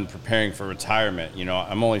I've done preparing for retirement.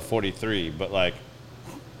 I'm only 43, but like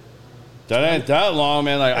that ain't that long,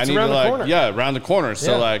 man. Like I need to around the corner.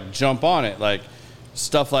 So like jump on it, like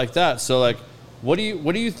stuff like that. So like, what do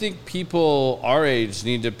you think people our age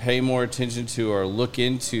need to pay more attention to or look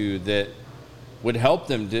into that would help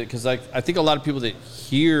them? Because like I think a lot of people that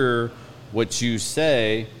hear what you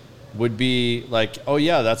say would be like, oh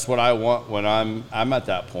yeah, that's what I want when I'm at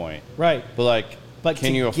that point. Right. But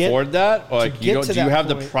can you afford that? Or like do you have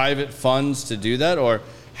the private funds to do that? Or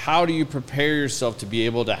how do you prepare yourself to be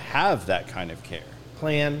able to have that kind of care?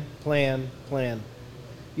 Plan.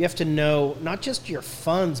 You have to know not just your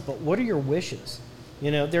funds, but what are your wishes?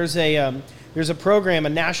 There's a program, a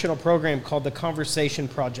national program called the Conversation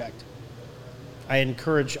Project. I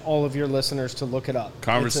encourage all of your listeners to look it up.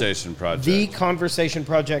 Conversation Project. The Conversation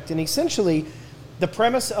Project. And essentially, the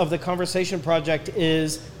premise of the Conversation Project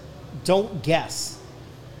is don't guess.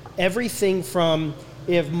 Everything from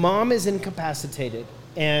if mom is incapacitated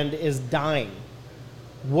and is dying,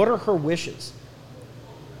 what are her wishes?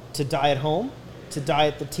 To die at home? To die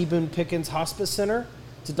at the T. Boone Pickens Hospice Center?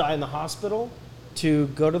 To die in the hospital? To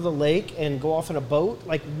go to the lake and go off in a boat?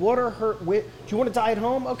 Like, what are her... Do you want to die at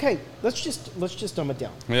home? Okay, let's just dumb it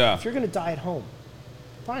down. Yeah. If you're going to die at home,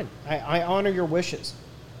 fine. I honor your wishes.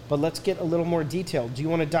 But let's get a little more detailed. Do you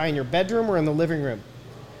want to die in your bedroom or in the living room?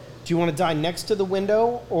 Do you want to die next to the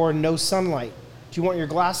window or no sunlight? Do you want your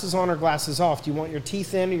glasses on or glasses off? Do you want your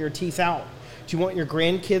teeth in or your teeth out? Do you want your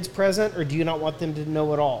grandkids present or do you not want them to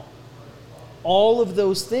know it all? All of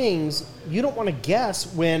those things, you don't want to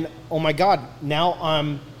guess when, oh my God, now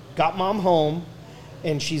I'm got mom home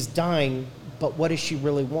and she's dying, but what does she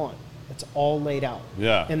really want? It's all laid out.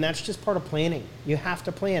 Yeah. And that's just part of planning. You have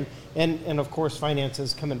to plan. And of course,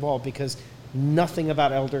 finances come involved because nothing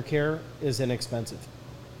about elder care is inexpensive.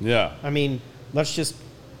 Yeah. I mean, let's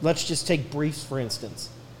just take briefs, for instance.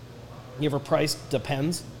 You ever priced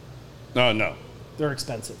Depends? No. They're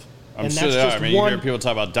expensive. I'm sure they are. I mean, you hear people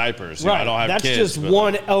talk about diapers. Right. I don't have that's kids. That's just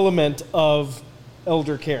one element of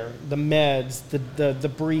elder care. The meds, the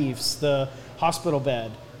briefs, the hospital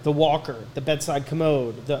bed, the walker, the bedside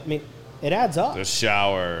commode. It adds up. The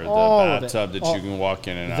shower, all the bathtub that you can walk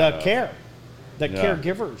in and out of. The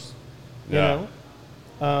caregivers, you know?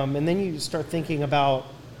 And then you start thinking about,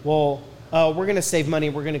 we're going to save money.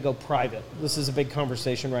 We're going to go private. This is a big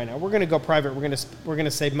conversation right now. We're going to go private. We're going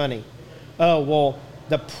to save money. Oh, well,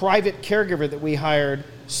 the private caregiver that we hired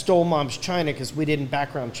stole mom's china because we didn't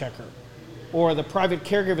background check her. Or the private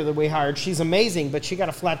caregiver that we hired, she's amazing, but she got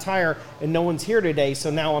a flat tire and no one's here today, so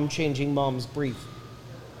now I'm changing mom's brief.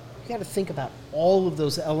 You got to think about all of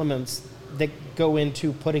those elements that go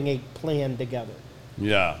into putting a plan together.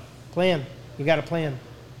 Yeah. Plan. You got to plan.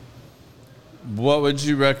 What would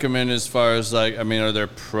you recommend as far as are there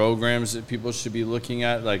programs that people should be looking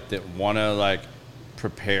at that want to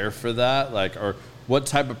prepare for that? Or what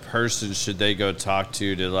type of person should they go talk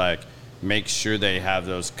to make sure they have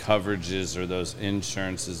those coverages or those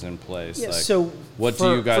insurances in place? Yeah, so what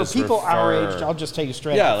do you guys for people refer? Our age, I'll just tell you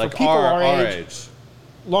straight. Yeah, for people our age.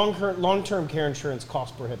 Long-term care insurance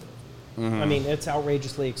cost prohibitive. Mm-hmm. I mean, it's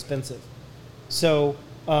outrageously expensive. So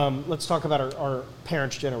let's talk about our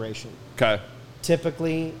parents' generation. Okay.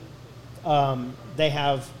 Typically, they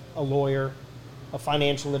have a lawyer, a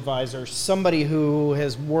financial advisor, somebody who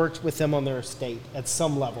has worked with them on their estate at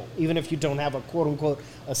some level. Even if you don't have a quote-unquote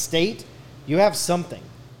estate, you have something.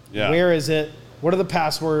 Yeah. Where is it? What are the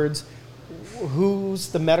passwords? Who's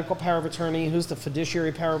the medical power of attorney? Who's the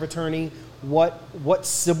fiduciary power of attorney? What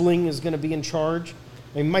sibling is going to be in charge?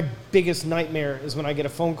 I mean, my biggest nightmare is when I get a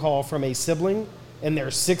phone call from a sibling, and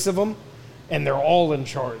there's 6 of them, and they're all in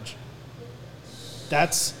charge.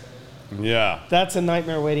 That's a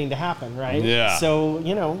nightmare waiting to happen, right? Yeah. So,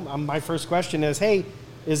 my first question is, hey,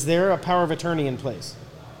 is there a power of attorney in place?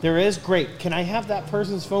 There is? Great. Can I have that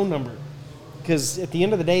person's phone number? Because at the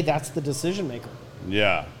end of the day, that's the decision maker.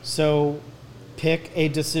 Yeah. So pick a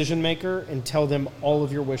decision maker and tell them all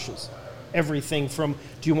of your wishes. Everything from,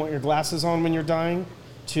 do you want your glasses on when you're dying,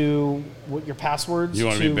 to what your passwords. You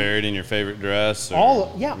want to be buried in your favorite dress? Or, all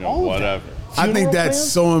of whatever. that. I think that's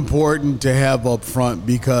so important to have up front,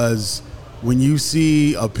 because when you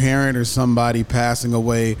see a parent or somebody passing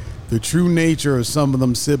away, the true nature of some of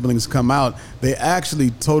them siblings come out. They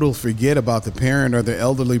actually totally forget about the parent or the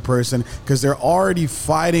elderly person because they're already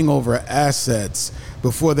fighting over assets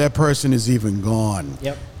before that person is even gone.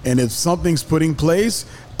 Yep. And if something's put in place,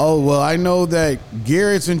 I know that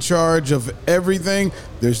Garrett's in charge of everything.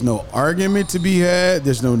 There's no argument to be had.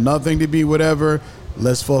 There's no nothing to be whatever.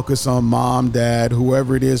 Let's focus on mom, dad,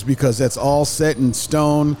 whoever it is, because that's all set in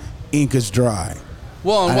stone. Ink is dry.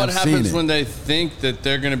 Well, and what happens when they think that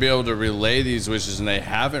they're going to be able to relay these wishes and they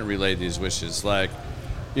haven't relayed these wishes? Like,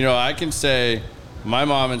 you know, I can say my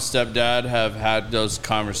mom and stepdad have had those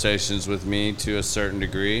conversations with me to a certain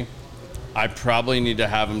degree. I probably need to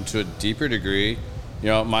have them to a deeper degree. You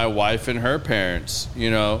know, my wife and her parents, you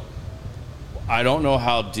know, I don't know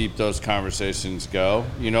how deep those conversations go,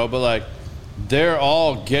 you know, but like they're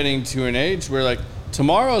all getting to an age where like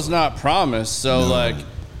tomorrow's not promised. So like,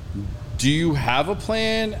 do you have a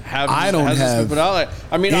plan? I don't have.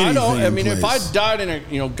 I mean, I don't. I mean, if I place. died in a,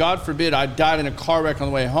 you know, God forbid, I died in a car wreck on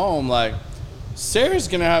the way home, like Sarah's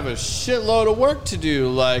gonna have a shitload of work to do.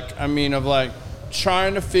 Like, I mean, of like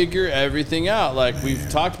trying to figure everything out. Like we've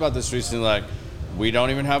talked about this recently. Like we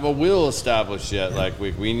don't even have a will established yet. Like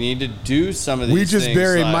we need to do some of these. We just things.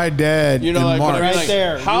 buried like, my dad. You know, like, March. Right like,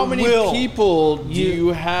 there. How many will. people do you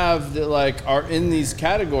have that like are in these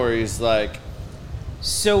categories? Like.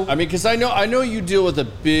 So I mean, because I know you deal with a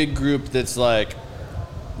big group that's like,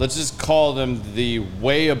 let's just call them the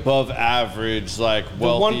way above average, like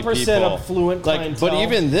wealthy 1% people. affluent like, clientele. but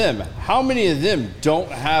even them, how many of them don't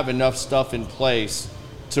have enough stuff in place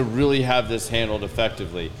to really have this handled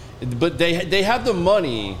effectively? But they have the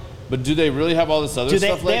money, but do they really have all this other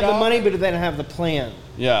stuff they laid have the out? money, but do they don't have the plan?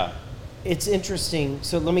 Yeah. It's interesting.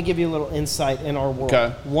 So let me give you a little insight in our world.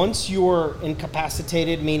 Okay. Once you're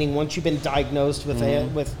incapacitated, meaning once you've been diagnosed with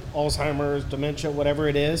with Alzheimer's, dementia, whatever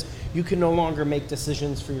it is, you can no longer make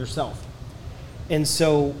decisions for yourself. And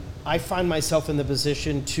so I find myself in the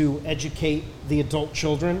position to educate the adult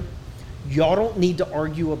children. Y'all don't need to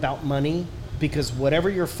argue about money because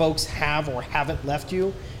whatever your folks have or haven't left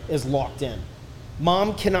you is locked in.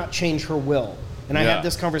 Mom cannot change her will. And I had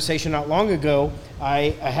this conversation not long ago. I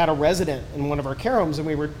had a resident in one of our care homes, and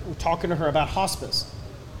we were talking to her about hospice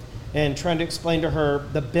and trying to explain to her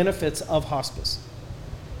the benefits of hospice.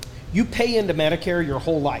 You pay into Medicare your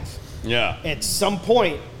whole life. Yeah. At some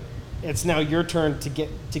point, it's now your turn to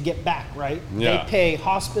get back, right? Yeah.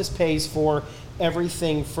 Hospice pays for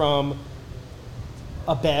everything from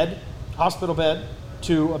a bed, hospital bed,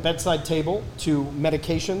 to a bedside table, to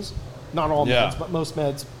medications, not all meds, but most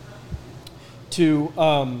meds,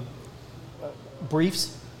 to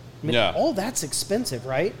briefs. I mean, all that's expensive,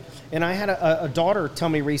 right? And I had a daughter tell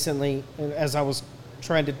me recently, as I was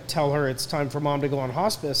trying to tell her it's time for mom to go on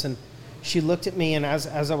hospice, and she looked at me, and as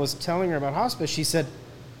I was telling her about hospice, she said,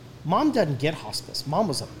 Mom doesn't get hospice. Mom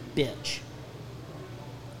was a bitch.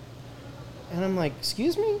 And I'm like,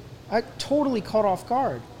 excuse me? I totally caught off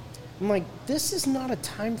guard. I'm like, this is not a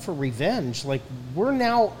time for revenge. Like, we're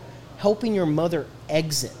now helping your mother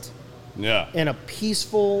exit. Yeah. In a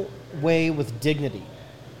peaceful way with dignity.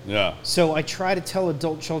 Yeah. So I try to tell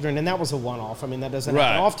adult children, and that was a one-off. I mean, that doesn't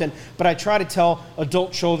happen often, but I try to tell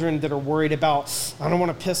adult children that are worried about, I don't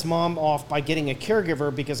want to piss mom off by getting a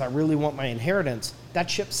caregiver because I really want my inheritance. That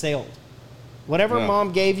ship sailed. Whatever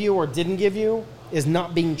mom gave you or didn't give you is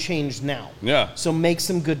not being changed now. Yeah. So make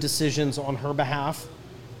some good decisions on her behalf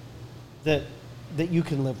that you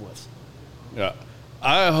can live with. Yeah.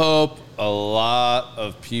 I hope a lot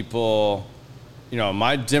of people, you know,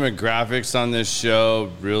 my demographics on this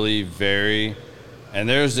show really vary. And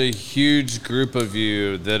there's a huge group of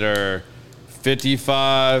you that are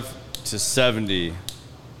 55 to 70.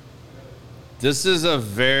 This is a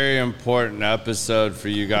very important episode for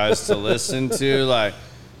you guys to listen to. Like,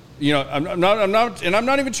 you know, I'm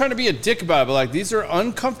not even trying to be a dick about it, but like these are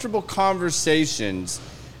uncomfortable conversations.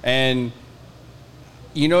 And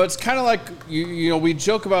you know, it's kind of like, you know, we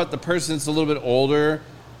joke about the person that's a little bit older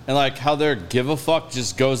and like how their give a fuck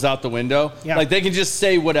just goes out the window. Yeah. Like they can just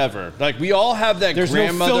say whatever. Like we all have that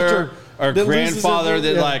grandmother or grandfather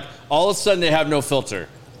that like all of a sudden they have no filter.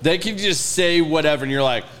 They can just say whatever and you're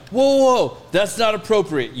like, whoa, that's not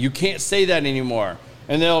appropriate. You can't say that anymore.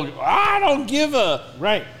 And they'll, I don't give a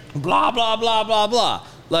blah, blah, blah, blah, blah.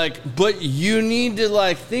 Like, but you need to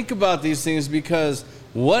like think about these things because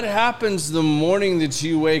what happens the morning that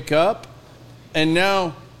you wake up and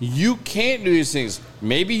now you can't do these things?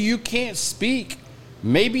 Maybe you can't speak.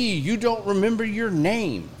 Maybe you don't remember your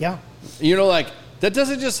name. Yeah. You know, like that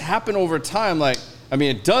doesn't just happen over time. Like, I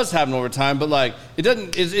mean, it does happen over time, but like it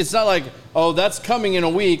doesn't, it's not like, oh, that's coming in a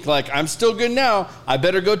week. Like I'm still good now. I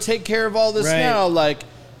better go take care of all this now. Like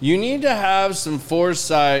you need to have some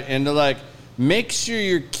foresight and to like, make sure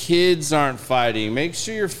your kids aren't fighting. Make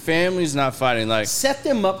sure your family's not fighting. Like set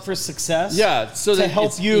them up for success. Yeah, so to that help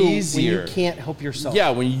it's you easier. when you can't help yourself.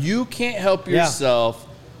 Yeah, when you can't help yourself,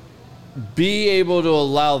 be able to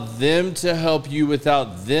allow them to help you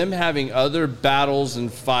without them having other battles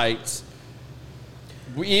and fights.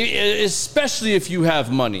 Especially if you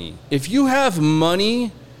have money. If you have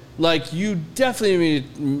money, Like, you definitely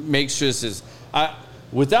need to make sure this is...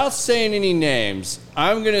 without saying any names,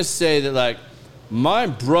 I'm going to say that, like, my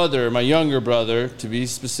younger brother, to be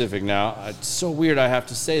specific now, it's so weird I have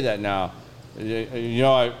to say that now. You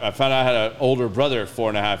know, I found out I had an older brother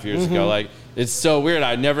 4.5 years ago. Like, it's so weird.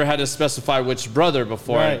 I never had to specify which brother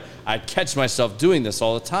before. Right. I catch myself doing this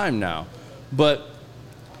all the time now. But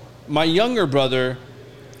my younger brother,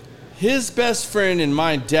 his best friend and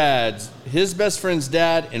his best friend's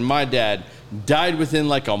dad and my dad died within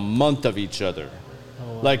like a month of each other.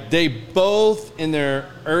 Oh, wow. Like, they both in their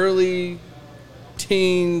early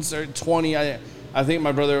teens or 20. I think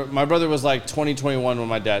my brother was like 21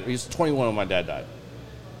 when he was 21 when my dad died.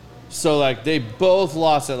 So, like, they both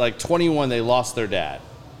lost at like 21, they lost their dad.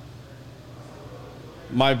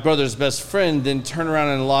 My brother's best friend then turned around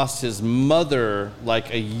and lost his mother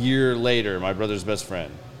like a year later, my brother's best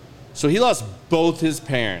friend. So he lost both his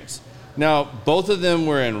parents. Now, both of them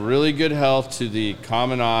were in really good health to the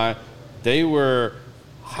common eye. They were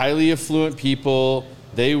highly affluent people.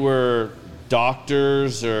 They were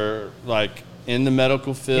doctors or like in the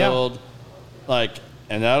medical field. Like,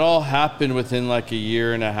 and that all happened within like a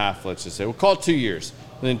year and a half, let's just say. We'll call it 2 years.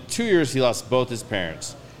 Within 2 years, he lost both his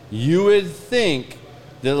parents. You would think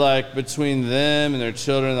that, like, between them and their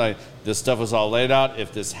children, like, this stuff was all laid out.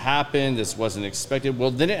 If this happened, this wasn't expected.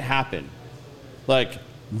 Well, then it happened. Like,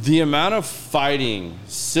 the amount of fighting,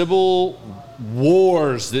 civil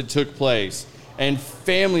wars that took place, and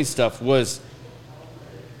family stuff was...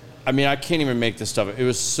 I mean, I can't even make this stuff up. It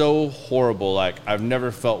was so horrible. Like, I've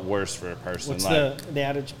never felt worse for a person. What's like, the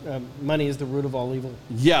adage? Money is the root of all evil.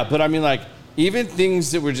 Yeah, but I mean, like, even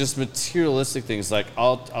things that were just materialistic things. Like,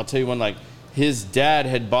 I'll tell you one. Like, his dad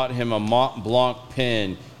had bought him a Mont Blanc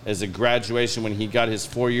pen as a graduation when he got his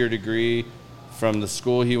 4-year degree from the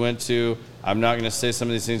school he went to. I'm not going to say some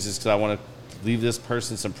of these things just because I want to leave this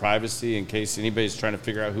person some privacy in case anybody's trying to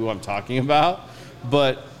figure out who I'm talking about.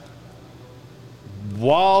 But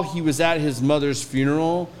while he was at his mother's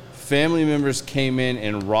funeral, family members came in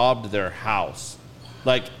and robbed their house.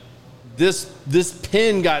 Like, this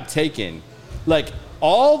pen got taken. Like,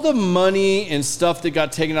 all the money and stuff that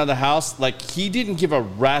got taken out of the house, like, he didn't give a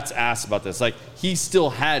rat's ass about this. Like, he still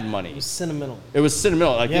had money. It was sentimental.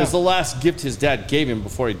 Like, it was the last gift his dad gave him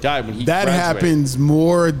before he died when he That graduated. happens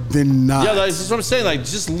more than not. Yeah, that's what I'm saying. Like,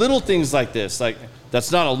 just little things like this. Like,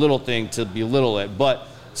 that's not a little thing to belittle it, but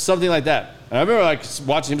something like that. And I remember, like,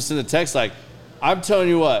 watching him send the text, like, I'm telling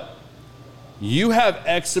you what, you have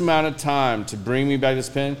X amount of time to bring me back this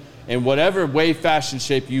pen in whatever way, fashion,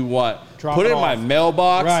 shape you want. Put it in my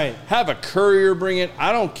mailbox. Right. Have a courier bring it.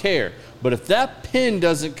 I don't care. But if that pen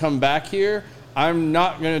doesn't come back here, I'm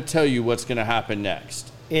not going to tell you what's going to happen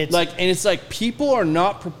next. It's like people are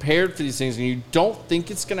not prepared for these things, and you don't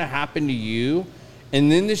think it's going to happen to you,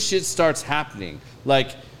 and then this shit starts happening.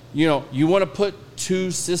 Like, you know, you want to put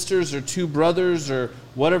 2 sisters or 2 brothers or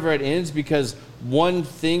whatever it ends because one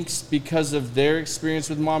thinks because of their experience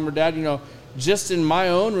with mom or dad. You know, just in my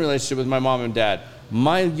own relationship with my mom and dad,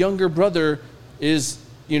 my younger brother was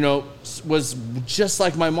just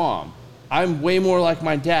like my mom. I'm way more like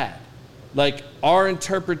my dad. Like, our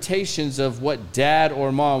interpretations of what dad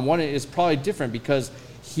or mom wanted is probably different because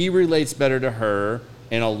he relates better to her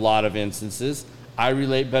in a lot of instances. I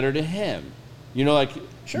relate better to him. You know, like,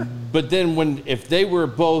 sure. But then if they were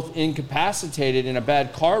both incapacitated in a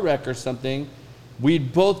bad car wreck or something,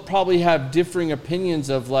 we'd both probably have differing opinions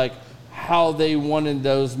of, like, how they wanted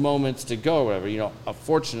those moments to go or whatever. You know,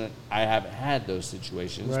 unfortunately, I haven't had those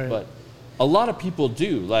situations, right. But a lot of people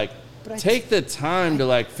do. Like, take the time to,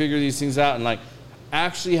 like, figure these things out and, like,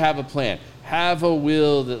 actually have a plan. Have a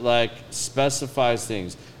will that, like, specifies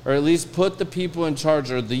things. Or at least put the people in charge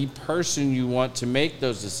or the person you want to make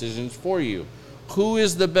those decisions for you. Who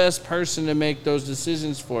is the best person to make those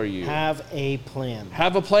decisions for you? Have a plan.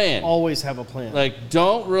 Have a plan. Always have a plan. Like,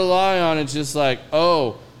 don't rely on it just like,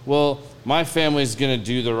 oh, well, my family's going to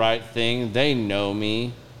do the right thing. They know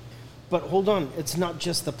me. But hold on. It's not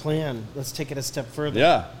just the plan. Let's take it a step further.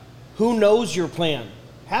 Yeah. Who knows your plan?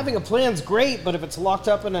 Having a plan's great, but if it's locked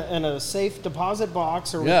up in a safe deposit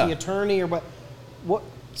box or with the attorney or what,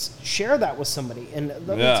 share that with somebody. And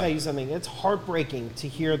let me tell you something. It's heartbreaking to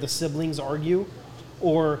hear the siblings argue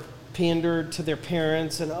or pander to their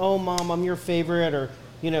parents and, oh, Mom, I'm your favorite, or,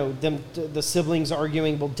 you know, the siblings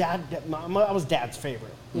arguing, well, I was Dad's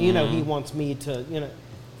favorite. Mm-hmm. You know, he wants me to, you know,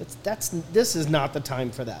 this is not the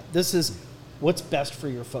time for that. This is what's best for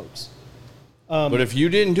your folks. But if you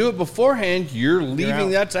didn't do it beforehand, you're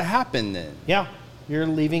leaving that to happen then. Yeah. You're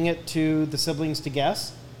leaving it to the siblings to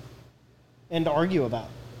guess and to argue about.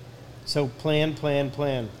 So plan.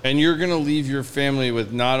 And you're going to leave your family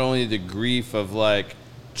with not only the grief of like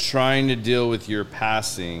trying to deal with your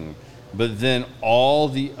passing, but then all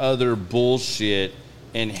the other bullshit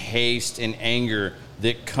and haste and anger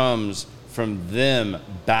that comes from them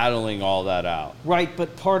battling all that out. Right,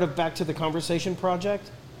 but part of Back to the Conversation Project,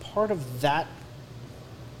 part of that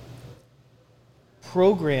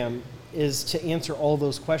program is to answer all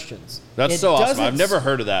those questions. That's so awesome. I've never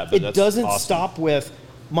heard of that, but it doesn't stop with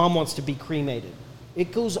mom wants to be cremated.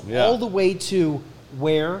 It goes all the way to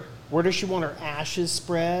where does she want her ashes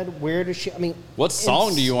spread? Where does she, what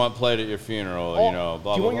song do you want played at your funeral? Do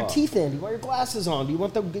you want your teeth in? Do you want your glasses on? Do you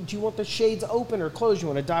want the shades open or closed? Do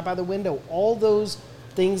you want to die by the window? All those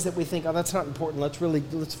things that we think, oh, that's not important.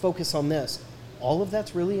 Let's focus on this. All of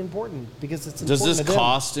that's really important because it's important. Does this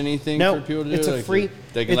cost anything for people to do? It's a free.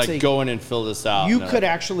 They can go in and fill this out. You could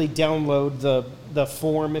actually download the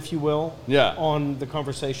form, if you will, yeah, on the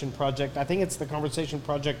Conversation Project. I think it's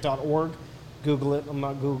theconversationproject.org. Google it. I'm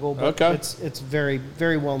not Google, but it's very,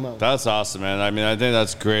 very well known. That's awesome, man. I think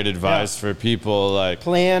that's great advice for people. Like,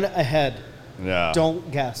 plan ahead. Yeah.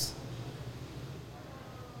 Don't guess.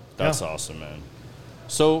 That's awesome, man.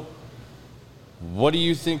 So, what do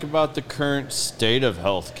you think about the current state of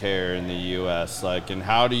healthcare in the U.S.? Like, and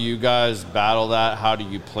how do you guys battle that? How do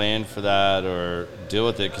you plan for that or deal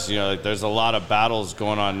with it? Because, there's a lot of battles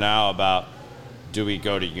going on now about, do we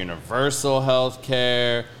go to universal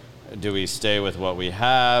healthcare? Do we stay with what we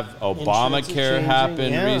have? Obamacare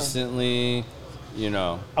happened recently.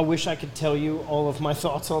 I wish I could tell you all of my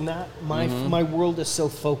thoughts on that. My world is so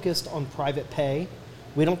focused on private pay.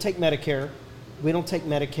 We don't take Medicare. We don't take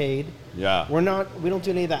Medicaid. Yeah. We don't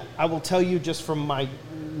do any of that. I will tell you just from my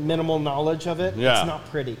minimal knowledge of it, it's not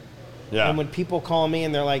pretty. Yeah. And when people call me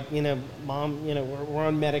and they're like, Mom, we're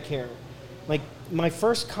on Medicare. Like, my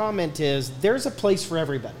first comment is, there's a place for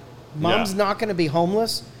everybody. Mom's not going to be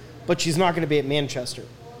homeless, but she's not going to be at Manchester.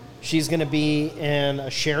 She's going to be in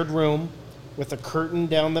a shared room with a curtain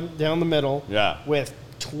down the middle, with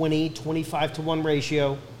 25 to 1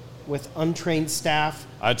 ratio, with untrained staff.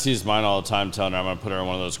 I tease mine all the time, telling her I'm going to put her on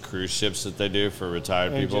one of those cruise ships that they do for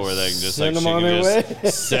retired people, where they can just sail and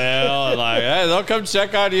hey, they'll come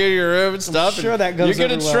check on you in your room and stuff. I'm sure that goes. You're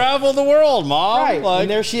going to travel the world, Mom. Right, and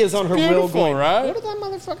there she is on her wheel going, right? What did that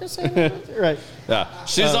motherfucker say? Right. Yeah,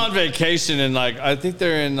 she's on vacation and I think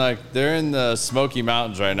they're in the Smoky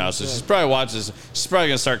Mountains right now. So she's probably watches. She's probably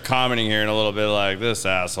gonna start commenting here in a little bit like, this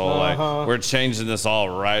asshole. We're changing this all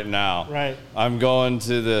right now. Right. I'm going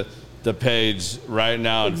to the page right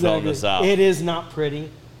now and filling this out. It is not pretty,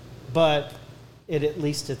 but at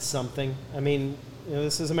least it's something.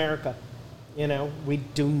 This is America. We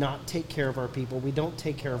do not take care of our people. We don't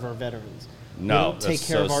take care of our veterans. No, we don't take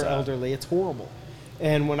care of our elderly. It's horrible.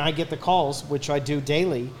 And when I get the calls, which I do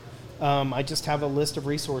daily, I just have a list of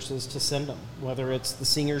resources to send them, whether it's the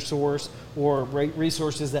senior source or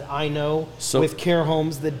resources that I know with care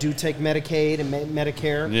homes that do take Medicaid and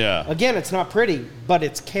Medicare. Yeah. Again, it's not pretty, but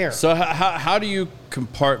it's care. So how do you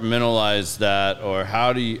compartmentalize that, or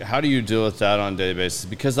how do you deal with that on a daily basis?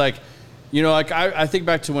 Because I think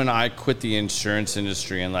back to when I quit the insurance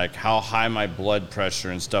industry and how high my blood pressure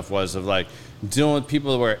and stuff was of dealing with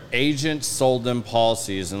people where agents sold them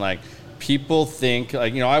policies and people think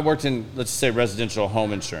I worked in, let's say, residential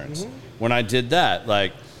home insurance. Mm-hmm. When I did that,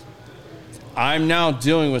 I'm now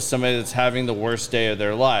dealing with somebody that's having the worst day of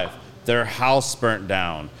their life. Their house burnt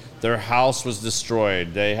down. Their house was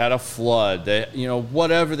destroyed. They had a flood. They,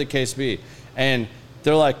 whatever the case be. And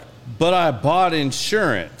they're like, but I bought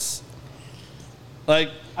insurance.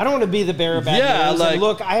 I don't want to be the bearer of bad news.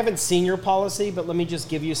 Look, I haven't seen your policy, but let me just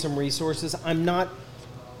give you some resources. I'm not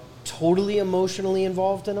totally emotionally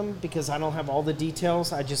involved in them because I don't have all the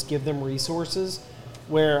details. I just give them resources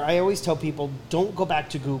where I always tell people, don't go back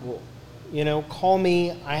to Google. Call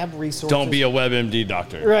me. I have resources. Don't be a WebMD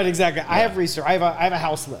doctor. Right, exactly. Yeah. I have research. I have a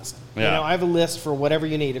house list. Yeah. I have a list for whatever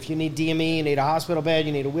you need. If you need DME, you need a hospital bed,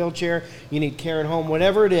 you need a wheelchair, you need care at home,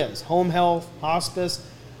 whatever it is, home health, hospice.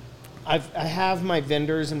 I have my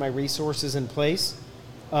vendors and my resources in place.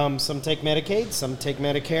 Some take Medicaid, some take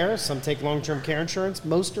Medicare, some take long-term care insurance.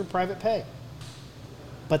 Most are private pay.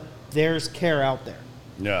 But there's care out there.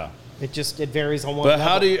 Yeah. It varies on one level.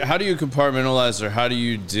 But how do you compartmentalize, or how do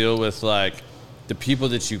you deal with the people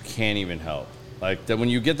that you can't even help? That when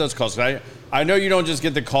you get those calls, I know you don't just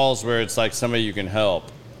get the calls where it's somebody you can help.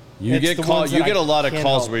 You get a lot of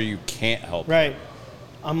calls where you can't help. Right.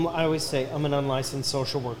 I always say I'm an unlicensed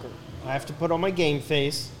social worker. I have to put on my game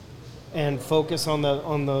face and focus on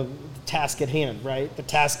the task at hand, right? The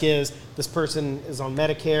task is this person is on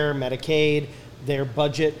Medicare, Medicaid, their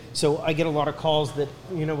budget. So I get a lot of calls that,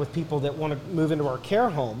 with people that want to move into our care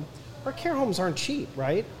home. Our care homes aren't cheap,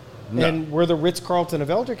 right? No. And we're the Ritz-Carlton of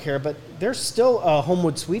elder care, but there's still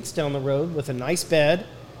Homewood Suites down the road with a nice bed,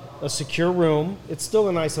 a secure room. It's still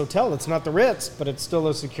a nice hotel. It's not the Ritz, but it's still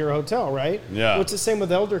a secure hotel, right? Yeah. Well, it's the same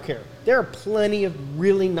with elder care. There are plenty of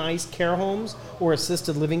really nice care homes or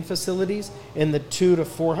assisted living facilities in the $2,000 to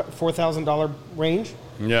 $4,000 range.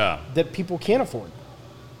 Yeah. That people can't afford.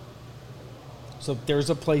 So there's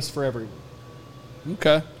a place for everyone.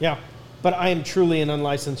 Okay. Yeah. But I am truly an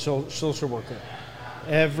unlicensed social worker.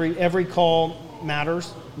 Every call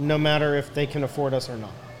matters, no matter if they can afford us or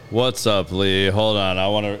not. What's up, Lee? Hold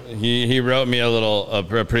on. He wrote me a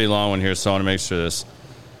pretty long one here, so I want to make sure this.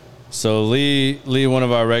 So Lee, one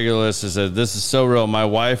of our regular listeners, said, "This is so real. My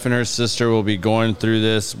wife and her sister will be going through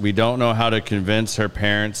this. We don't know how to convince her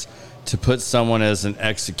parents to put someone as an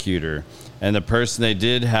executor, and the person they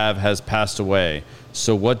did have has passed away.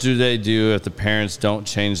 So what do they do if the parents don't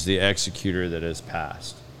change the executor that has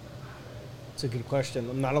passed?" It's a good question.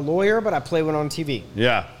 I'm not a lawyer, but I play one on TV.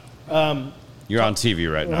 Yeah. You're on TV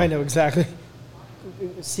right now. I know, exactly.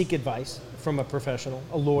 Seek advice from a professional,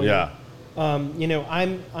 a lawyer. Yeah.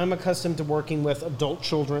 I'm accustomed to working with adult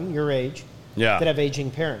children your age that have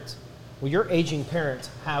aging parents. Well, your aging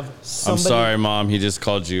parents have somebody... I'm sorry, Mom. He just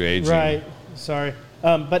called you aging. Right. Sorry.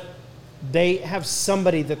 But they have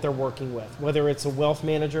somebody that they're working with, whether it's a wealth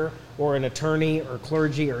manager or an attorney or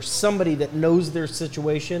clergy or somebody that knows their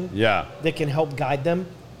situation that can help guide them.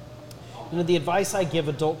 The advice I give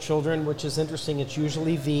adult children, which is interesting, it's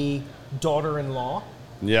usually the daughter-in-law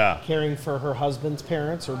caring for her husband's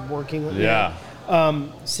parents or working with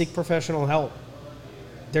seek professional help.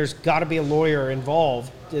 There's got to be a lawyer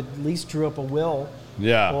involved, at least drew up a will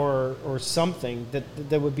or something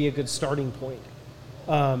that would be a good starting point.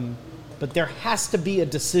 But there has to be a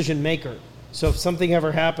decision maker. So if something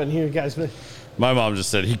ever happened, here, guys. My mom just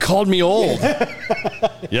said, "He called me old."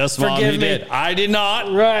 Yes, Mom, he did. I did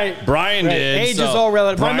not. Right. Brian did. Age is all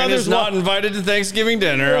relative. Brian is not invited to Thanksgiving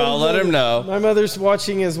dinner. I'll let him know. My mother's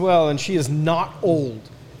watching as well, and she is not old.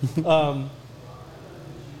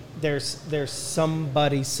 There's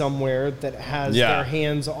somebody somewhere that has their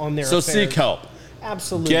hands on their affairs. Seek help.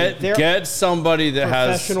 Absolutely. Get somebody that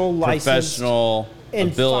has professional and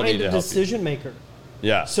ability find to a help decision maker.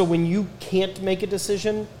 Yeah. So when you can't make a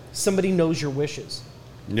decision, somebody knows your wishes.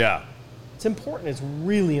 Yeah. It's important. It's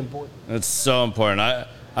really important. It's so important.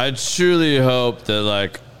 I truly hope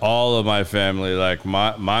that all of my family,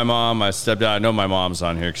 my mom, my stepdad, I know my mom's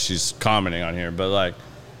on here because she's commenting on here, but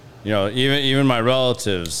even my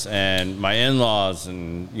relatives and my in-laws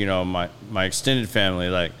and my extended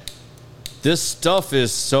family, this stuff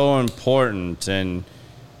is so important, and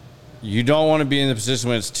you don't want to be in the position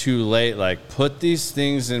when it's too late. Put these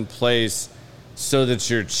things in place so that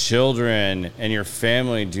your children and your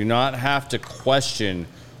family do not have to question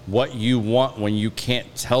what you want when you can't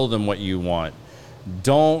tell them what you want.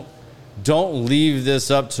 Don't leave this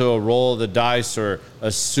up to a roll of the dice or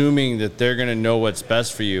assuming that they're going to know what's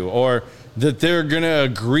best for you or that they're going to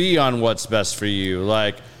agree on what's best for you.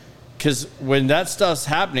 Because when that stuff's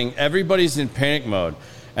happening, everybody's in panic mode.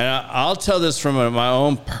 And I'll tell this from my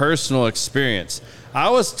own personal experience. I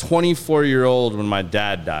was 24-year-old when my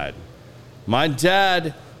dad died. My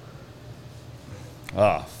dad...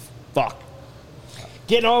 Oh, fuck.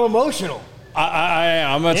 Getting all emotional.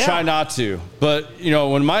 I'm going to try not to. But,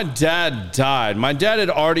 when my dad died, my dad had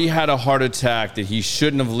already had a heart attack that he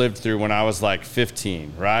shouldn't have lived through when I was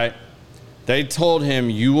 15, right? They told him,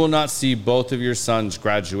 "You will not see both of your sons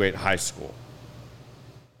graduate high school."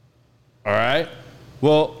 All right?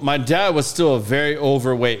 Well, my dad was still a very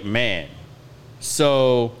overweight man.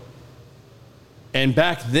 So, and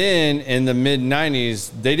back then in the mid-90s,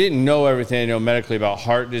 they didn't know everything they know medically about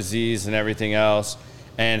heart disease and everything else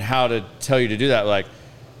and how to tell you to do that.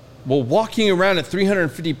 Walking around at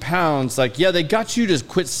 350 pounds, they got you to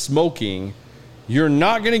quit smoking. You're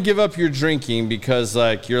not going to give up your drinking because,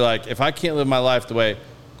 if I can't live my life the way,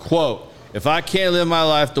 quote, if I can't live my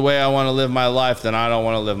life the way I want to live my life, then I don't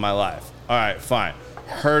want to live my life. All right, fine.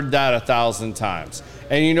 Heard that 1,000 times.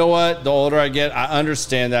 And you know what? The older I get, I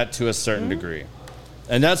understand that to a certain degree.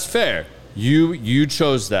 And that's fair. You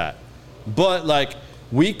chose that. But,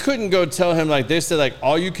 we couldn't go tell him, they said,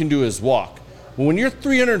 all you can do is walk. Well, when you're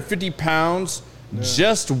 350 pounds,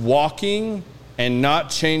 just walking and not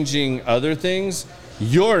changing other things,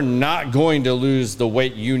 you're not going to lose the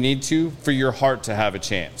weight you need to for your heart to have a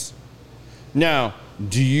chance. Now,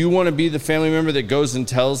 do you want to be the family member that goes and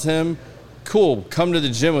tells him, "Cool, come to the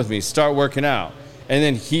gym with me, start working out"? and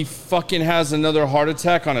then he fucking has another heart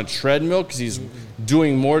attack on a treadmill because he's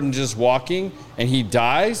doing more than just walking, and he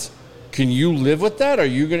dies, can you live with that? Are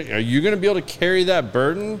you gonna be able to carry that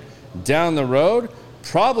burden down the road?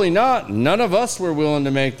 Probably not. None of us were willing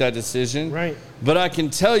to make that decision. Right. But I can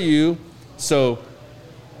tell you, so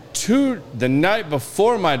the night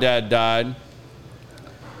before my dad died,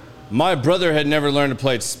 my brother had never learned to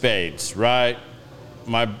play spades, right?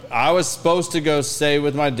 I was supposed to go stay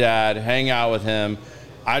with my dad, hang out with him.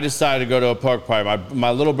 I decided to go to a poker party.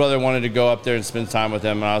 My little brother wanted to go up there and spend time with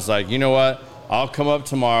him, and I was like, you know what? I'll come up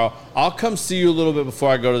tomorrow. I'll come see you a little bit before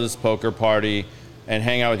I go to this poker party and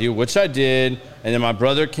hang out with you, which I did. And then my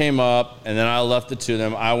brother came up, and then I left the two of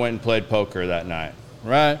them. I went and played poker that night,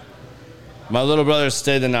 right? My little brother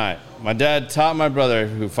stayed the night. My dad taught my brother,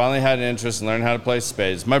 who finally had an interest in learning how to play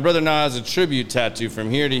spades. My brother now has a tribute tattoo from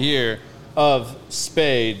here to here of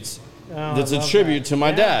spades that's a tribute to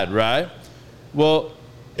my dad, right? Well,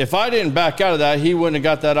 if I didn't back out of that, he wouldn't have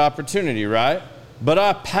got that opportunity, right? But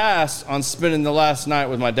I passed on spending the last night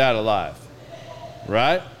with my dad alive,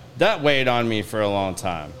 right? That weighed on me for a long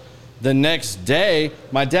time. The next day,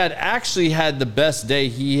 my dad actually had the best day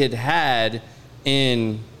he had had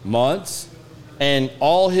in months, and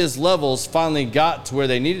all his levels finally got to where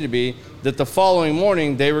they needed to be, that the following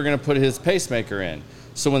morning they were going to put his pacemaker in.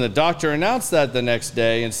 So when the doctor announced that the next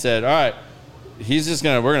day and said, all right,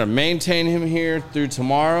 we're going to maintain him here through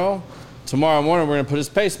tomorrow. Tomorrow morning we're going to put his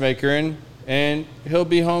pacemaker in and he'll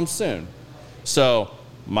be home soon. So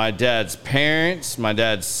my dad's parents, my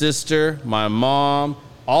dad's sister, my mom,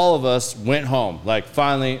 all of us went home. Like,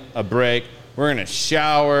 finally a break. We're going to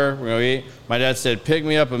shower. We're going to eat. My dad said, pick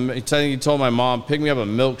me up. I think he told my mom, pick me up a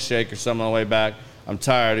milkshake or something on the way back. I'm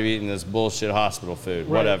tired of eating this bullshit hospital food,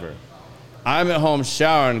 whatever. I'm at home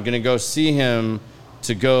showering, going to go see him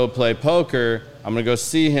to go play poker. I'm going to go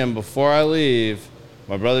see him before I leave.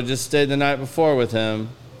 My brother just stayed the night before with him.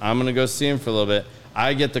 I'm going to go see him for a little bit.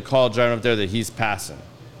 I get the call driving up there that he's passing.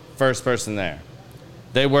 First person there.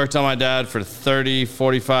 They worked on my dad for 30,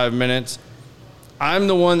 45 minutes. I'm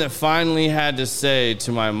the one that finally had to say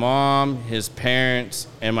to my mom, his parents,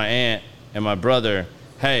 and my aunt, and my brother,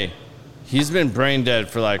 hey, he's been brain dead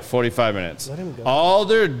for like 45 minutes. Let him go. All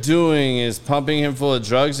they're doing is pumping him full of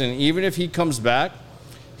drugs, and even if he comes back,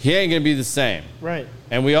 he ain't going to be the same. Right.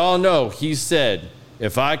 And we all know he said,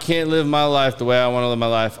 if I can't live my life the way I want to live my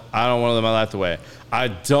life, I don't want to live my life the way. I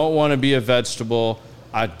don't want to be a vegetable.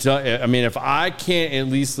 If I can't at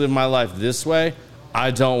least live my life this way,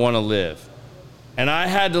 I don't want to live. And I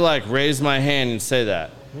had to raise my hand and say that.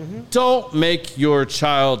 Mm-hmm. Don't make your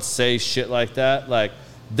child say shit like that.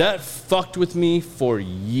 That fucked with me for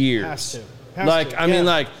years. Has to.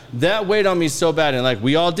 That weighed on me so bad. And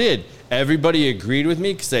we all did. Everybody agreed with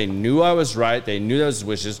me because they knew I was right. They knew those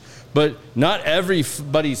wishes. But not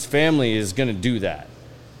everybody's family is going to do that.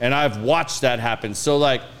 And I've watched that happen.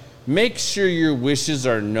 So, make sure your wishes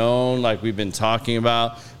are known, like we've been talking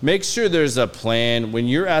about. Make sure there's a plan when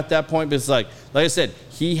you're at that point. Because like I said,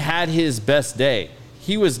 he had his best day.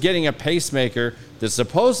 He was getting a pacemaker that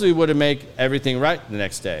supposedly would have made everything right the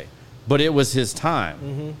next day. But it was his time.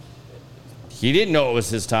 Mm-hmm. He didn't know it was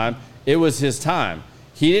his time. It was his time.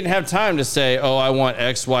 He didn't have time to say, oh, I want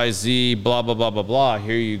X, Y, Z, blah, blah, blah, blah, blah.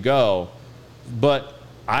 Here you go. But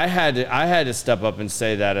I had to step up and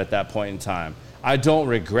say that at that point in time. I don't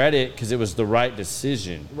regret it because it was the right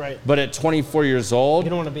decision. Right. But at 24 years old, you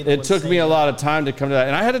don't want to be the it took me a lot of time to come to that.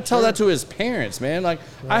 And I had to tell that to his parents, man.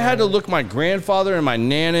 I had to look my grandfather and my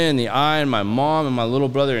nana in the eye and my mom and my little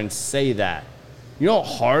brother and say that. You know how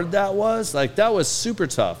hard that was? That was super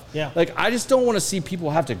tough. Yeah. I just don't want to see people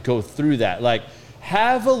have to go through that.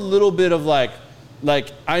 Have a little bit of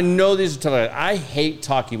I know these are tough. I hate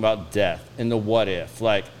talking about death and the what if.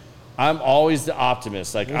 I'm always the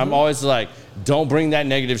optimist. Mm-hmm. I'm always don't bring that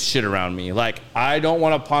negative shit around me. I don't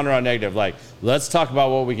want to ponder on negative. Let's talk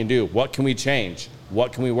about what we can do. What can we change?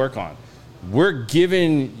 What can we work on? We're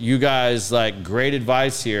giving you guys great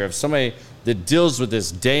advice here of somebody that deals with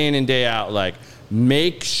this day in and day out.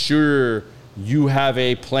 Make sure you have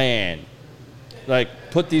a plan.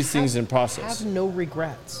 Put these things in process. Have no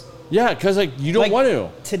regrets. Yeah, because you don't want to.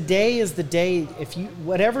 Today is the day. If you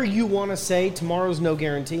whatever you want to say, tomorrow's no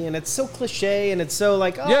guarantee, and it's so cliche, and it's so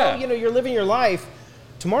you're living your life.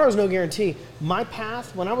 Tomorrow's no guarantee. My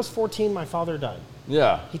path, when I was 14, my father died.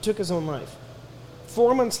 Yeah, he took his own life.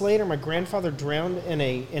 4 months later, my grandfather drowned in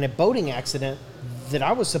a boating accident that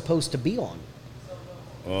I was supposed to be on.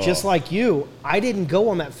 Oh. Just like you, I didn't go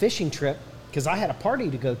on that fishing trip because I had a party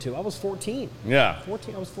to go to. I was 14. Yeah, I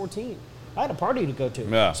was 14. I had a party to go to.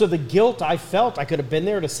 Yeah. So the guilt I felt, I could have been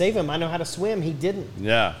there to save him. I know how to swim. He didn't.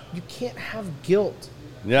 Yeah. You can't have guilt.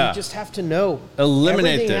 Yeah. You just have to know.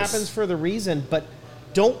 Eliminate Everything this. happens for the reason, but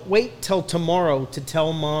don't wait till tomorrow to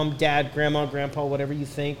tell mom, dad, grandma, grandpa, whatever you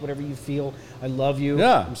think, whatever you feel. I love you.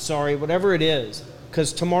 Yeah. I'm sorry, whatever it is.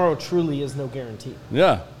 Because tomorrow truly is no guarantee.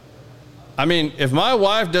 Yeah. I mean, if my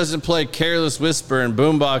wife doesn't play Careless Whisper and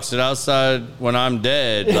boombox it outside when I'm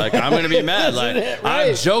dead, like, I'm going to be mad. Like, Right.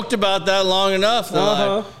 I've joked about that long enough. That,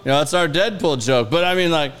 like, it's our Deadpool joke. But I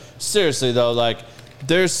mean, like, seriously though, like,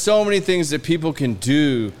 there's so many things that people can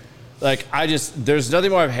do. Like, there's nothing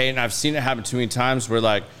more I've hated, and I've seen it happen too many times where,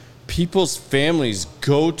 like, people's families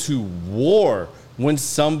go to war when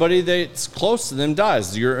somebody that's close to them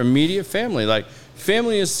dies. Your immediate family. Like,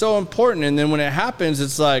 family is so important, and then when it happens,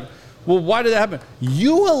 it's like, well, why did that happen?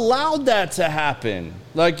 You allowed that to happen.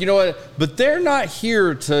 Like, you know what? But they're not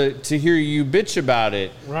here to hear you bitch about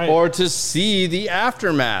it, right, or to see the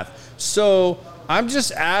aftermath. So I'm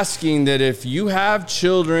just asking that if you have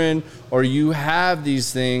children or you have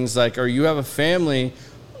these things, like, or you have a family,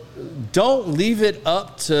 don't leave it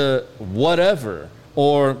up to whatever,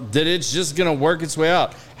 or that it's just going to work its way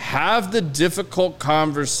out. Have the difficult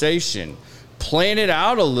conversation. Plan it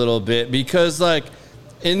out a little bit, because, like,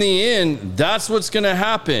 in the end, that's what's going to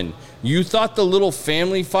happen. You thought the little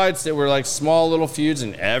family fights that were like small little feuds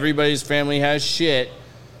and everybody's family has shit,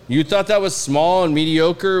 you thought that was small and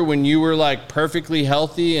mediocre when you were like perfectly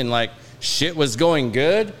healthy and like shit was going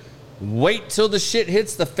good? Wait till the shit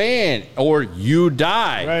hits the fan or you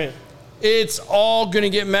die. Right. It's all going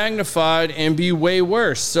to get magnified and be way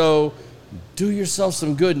worse. So do yourself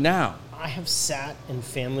some good now. I have sat in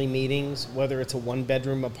family meetings, whether it's a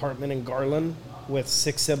one-bedroom apartment in Garland with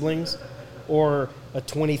 6 siblings or a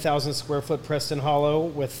 20,000 square foot Preston Hollow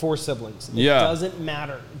with 4 siblings. It doesn't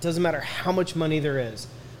matter. It doesn't matter how much money there is.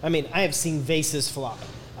 I mean, I have seen vases fly.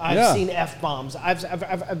 I've seen F-bombs.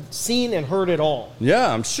 I've seen and heard it all.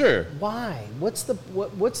 Yeah, I'm sure. Why? What's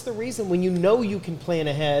the reason when you know you can plan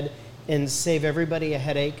ahead and save everybody a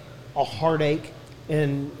headache, a heartache,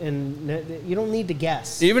 and you don't need to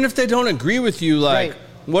guess. Even if they don't agree with you, like, right.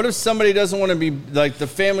 What if somebody doesn't want to be, like, the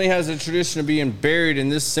family has a tradition of being buried in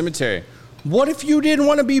this cemetery? What if you didn't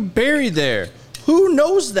want to be buried there? Who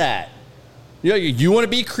knows that? You want to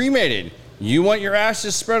be cremated. You want your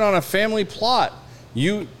ashes spread on a family plot.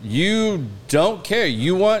 You don't care.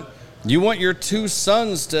 You want your 2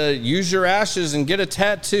 sons to use your ashes and get a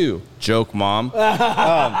tattoo. Joke, Mom. Whatever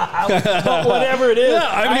it is. Yeah,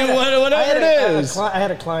 I mean, whatever it is. I had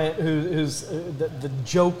a client whose the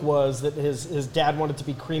joke was that his dad wanted to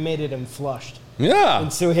be cremated and flushed. Yeah.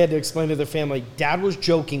 And so he had to explain to their family, Dad was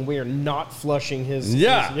joking. We are not flushing his.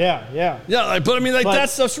 Yeah. Yeah. But I mean, like, that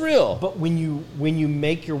stuff's real. But when you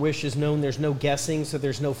make your wishes known, there's no guessing, so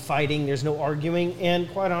there's no fighting, there's no arguing, and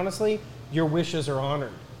quite honestly, your wishes are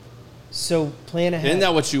honored. So plan ahead. Isn't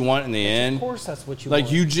that what you want in the end? Of course that's what you want.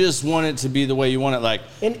 Like, you just want it to be the way you want it. Like,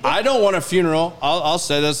 I don't want a funeral. I'll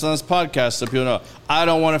say this on this podcast so people know. I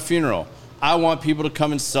don't want a funeral. I want people to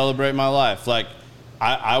come and celebrate my life. Like,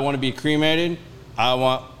 I want to be cremated. I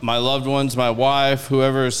want my loved ones, my wife,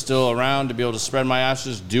 whoever is still around, to be able to spread my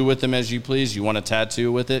ashes. Do with them as you please. You want a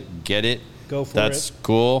tattoo with it? Get it. Go for it. That's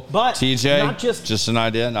cool. But TJ, not just an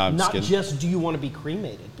idea. No, I'm not just kidding. just do you want to be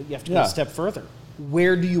cremated, but you have to go a step further.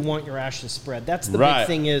 Where do you want your ashes spread? That's the big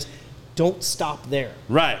thing is, don't stop there.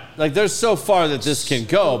 Right. Like, there's so far that this can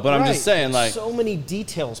go, but I'm just saying, like, so many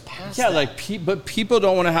details past that. like, but people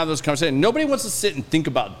don't want to have those conversations. Nobody wants to sit and think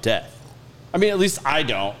about death. I mean, at least I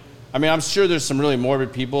don't. I mean, I'm sure there's some really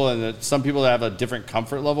morbid people and some people that have a different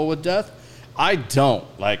comfort level with death. I don't.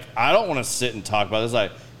 Like, I don't want to sit and talk about this.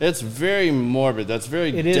 Like, it's very morbid. That's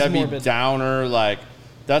very Debbie Downer. Like,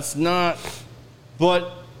 that's not,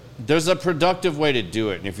 but there's a productive way to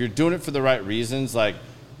do it. And if you're doing it for the right reasons, like,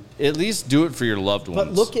 at least do it for your loved ones.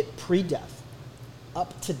 But look at pre-death,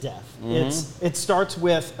 up to death. Mm-hmm. It starts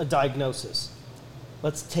with a diagnosis.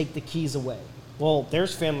 Let's take the keys away. Well,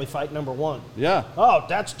 there's family fight number 1. Yeah. Oh,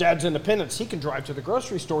 that's Dad's independence. He can drive to the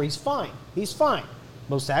grocery store. He's fine. He's fine.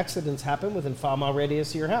 Most accidents happen within 5-mile radius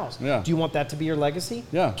of your house. Yeah. Do you want that to be your legacy?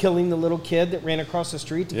 Yeah. Killing the little kid that ran across the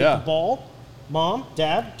street to get the ball? Mom,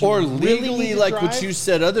 Dad? Or legally, like drive? What you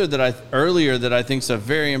said earlier that I think is a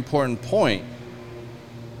very important point.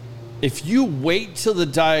 If you wait till the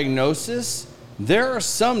diagnosis, there are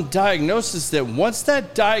some diagnoses that once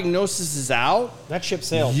that diagnosis is out, that ship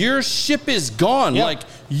sailed. Your ship is gone. Yep. Like,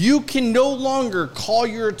 you can no longer call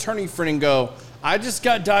your attorney friend and go, I just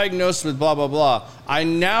got diagnosed with blah, blah, blah. I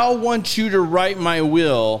now want you to write my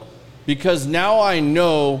will because now I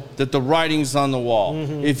know that the writing's on the wall.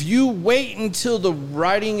 Mm-hmm. If you wait until the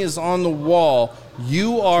writing is on the wall,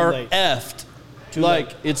 you are effed.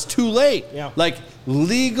 It's too late. Yeah. Like,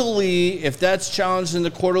 legally, if that's challenged in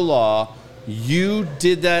the court of law, you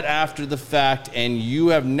did that after the fact, and you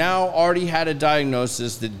have now already had a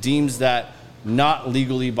diagnosis that deems that not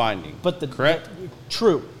legally binding. Correct?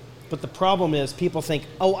 True. But the problem is people think,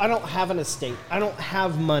 oh, I don't have an estate. I don't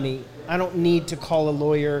have money. I don't need to call a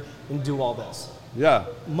lawyer and do all this. Yeah.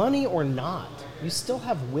 Money or not, you still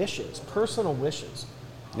have wishes, personal wishes.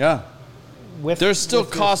 Yeah. There's still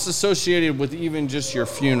costs associated with even just your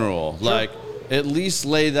funeral. Sure. Like, at least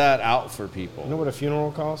lay that out for people. You know what a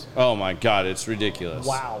funeral costs? Oh, my God. It's ridiculous.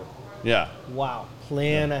 Wow. Yeah. Wow.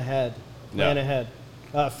 Plan ahead. Plan ahead.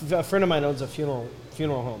 A friend of mine owns a funeral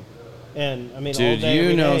home. And, I mean, dude, all day,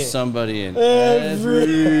 you know day, somebody in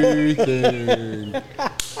everything.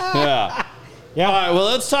 Yeah. Yeah. All right, well,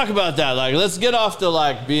 let's talk about that. Like, let's get off the,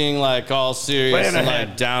 like, being, like, all serious and,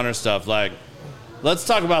 like, downer stuff. Like, let's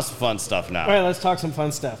talk about some fun stuff now. All right, let's talk some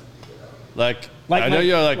fun stuff. Like I know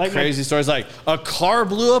you have, like crazy stories. Like, a car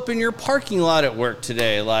blew up in your parking lot at work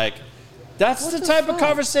today. Like, that's the type of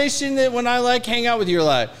conversation that when I, like, hang out with you, you're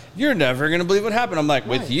like, you're never going to believe what happened. I'm like,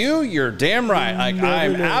 with you, you're damn right. Like,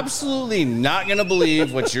 I'm absolutely not going to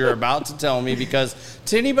believe what you're about to tell me, because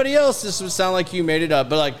to anybody else, this would sound like you made it up.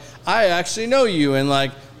 But, like, I actually know you, and,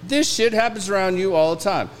 like, this shit happens around you all the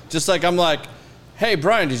time. Just like I'm like, hey,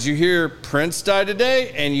 Brian, did you hear Prince died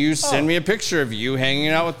today? And you send me a picture of you hanging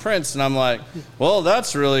out with Prince. And I'm like, well,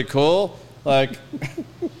 that's really cool. Like,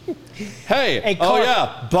 hey,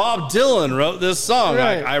 Bob Dylan wrote this song.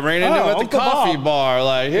 Right. Like, I ran into him at the Uncle coffee Bob. bar.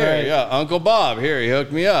 Like, here, Right. Uncle Bob, here, he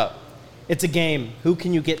hooked me up. It's a game. Who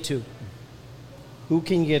can you get to? Who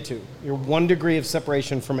can you get to? You're 1 degree of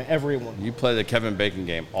separation from everyone. You play the Kevin Bacon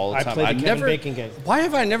game all the time. I play the Kevin Bacon game. Why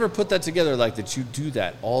have I never put that together, like, that you do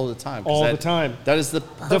that all the time? All the time. That is the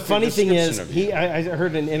perfect The funny thing is, description of you. I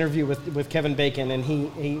heard an interview with Kevin Bacon, and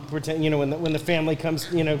he pretend, when the family comes,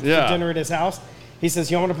 for dinner at his house, he says,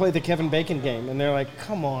 you want to play the Kevin Bacon game? And they're like,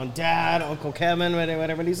 come on, Dad, Uncle Kevin,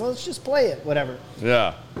 whatever. And he's like, let's just play it, whatever.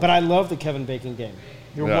 Yeah. But I love the Kevin Bacon game.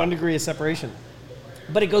 You're 1 degree of separation.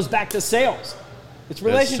 But it goes back to sales. It's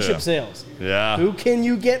relationship sales. Yeah. Who can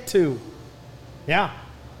you get to? Yeah.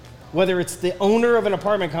 Whether it's the owner of an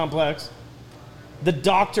apartment complex, the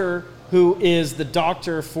doctor who is the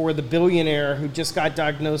doctor for the billionaire who just got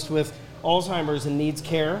diagnosed with Alzheimer's and needs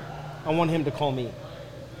care, I want him to call me.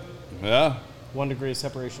 Yeah. 1 degree of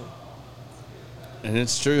separation. And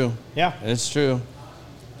it's true. Yeah. It's true.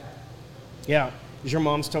 Yeah. Is your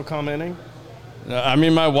mom still commenting? I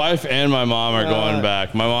mean, my wife and my mom are going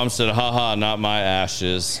back. My mom said, haha, not my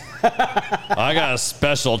ashes. I got a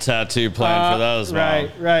special tattoo planned for those, Mom.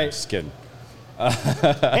 Right. Just kidding.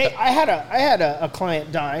 Hey, I had a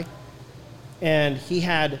client die, and he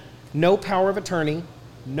had no power of attorney,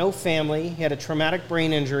 no family. He had a traumatic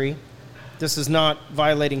brain injury. This is not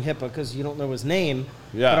violating HIPAA because you don't know his name.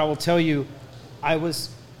 Yeah. But I will tell you, I was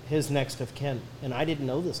his next of kin, and I didn't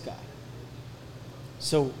know this guy.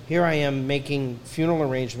 So here I am making funeral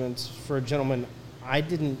arrangements for a gentleman I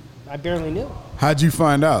barely knew. How'd you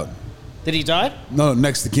find out? Did he die? No,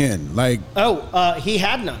 next to kin. Like, he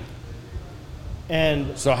had none.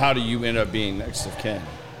 And so how do you end up being next of kin?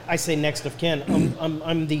 I say next of kin.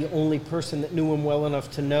 I'm the only person that knew him well enough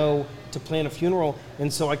to know to plan a funeral,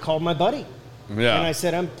 and so I called my buddy. Yeah. And I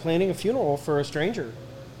said, I'm planning a funeral for a stranger.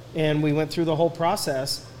 And we went through the whole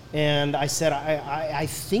process, and I said, I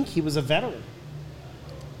think he was a veteran.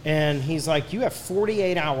 And he's like, you have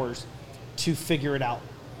 48 hours to figure it out.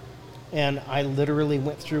 And I literally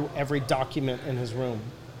went through every document in his room.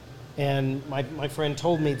 And my friend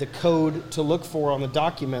told me the code to look for on the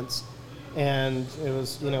documents, and it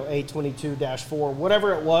was, A22-4,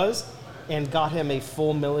 whatever it was, and got him a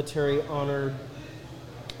full military honored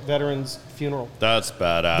veterans funeral. That's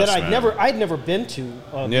badass. That I'd never been to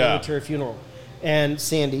a military funeral. And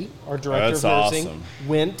Sandy, our director of nursing,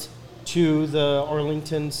 went to the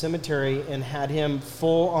Arlington Cemetery and had him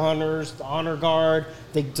full honors, the honor guard.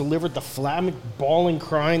 They delivered the flag, I'm bawling,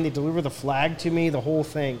 crying. They delivered the flag to me, the whole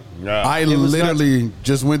thing. Yeah. I literally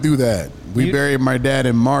just went through that. We buried my dad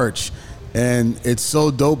in March, and it's so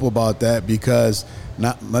dope about that because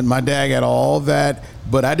my dad got all that,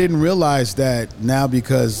 but I didn't realize that now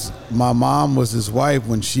because my mom was his wife.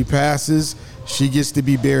 When she passes, she gets to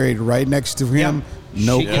be buried right next to him,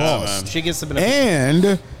 no cost. She gets the benefit.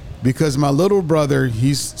 And because my little brother,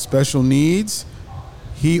 he's special needs,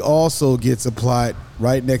 he also gets applied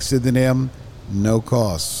right next to them, No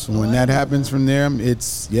cost. When that happens from there,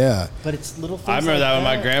 it's, But it's little things. I remember like that when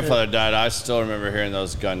my grandfather died. I still remember hearing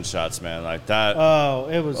those gunshots, man. Like that. Oh,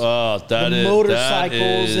 it was the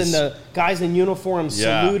motorcycles and the guys in uniform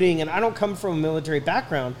saluting. And I don't come from a military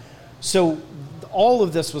background, so all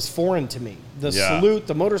of this was foreign to me. The salute,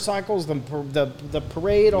 the motorcycles, the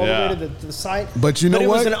parade, all the way to the site. But what? It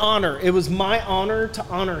was an honor. It was my honor to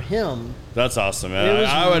honor him. That's awesome, man.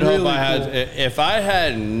 I would hope I had, if I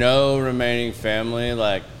had no remaining family,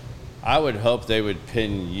 like, I would hope they would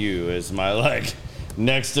pin you as my, like,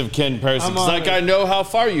 next of kin person. Because, like, I know how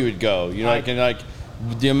far you would go. You know, and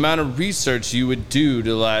the amount of research you would do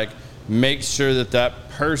to, like, make sure that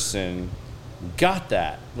person got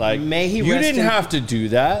that. Like, you didn't have to do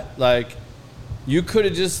that. Like, you could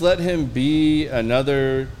have just let him be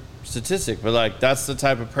another statistic. But, like, that's the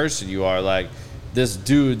type of person you are. Like, this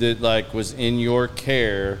dude that, like, was in your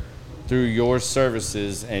care through your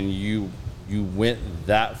services, and you went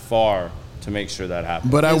that far to make sure that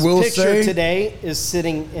happened. But I will say, this picture today is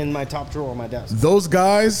sitting in my top drawer on my desk. Those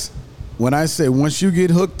guys, when I say once you get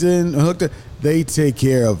hooked in, they take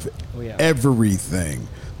care of everything.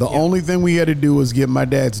 The only thing we had to do was get my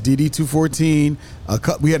dad's DD-214.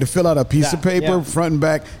 We had to fill out a piece of paper, front and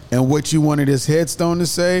back, and what you wanted his headstone to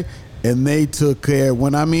say, and they took care.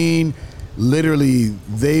 When I mean, literally,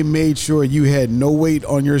 they made sure you had no weight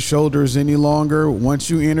on your shoulders any longer. Once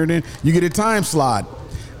you entered in, you get a time slot.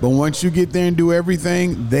 But once you get there and do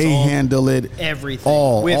everything, they handle it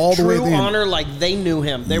everything with all true the way honor, like they knew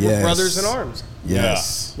him. They were brothers in arms.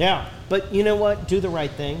 Yes. Yeah. But you know what? Do the right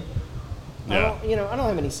thing. I don't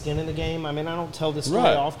have any skin in the game. I mean, I don't tell this story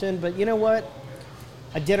often, but you know what?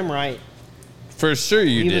 I did him right. For sure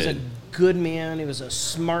you did. He was a good man. He was a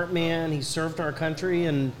smart man. He served our country,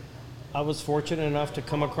 and I was fortunate enough to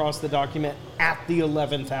come across the document at the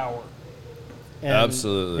 11th hour. And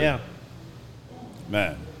absolutely. Yeah.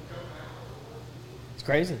 Man. It's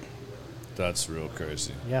crazy. That's real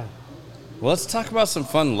crazy. Yeah. Well, let's talk about some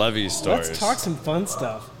fun Levy stories. Let's talk some fun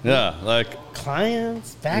stuff. Yeah, like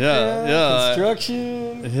clients, background,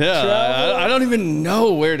 construction. Yeah, I don't even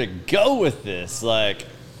know where to go with this. Like,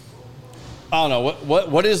 I don't know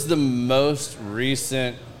what is the most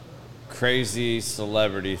recent crazy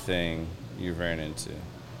celebrity thing you've ran into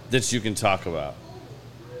that you can talk about?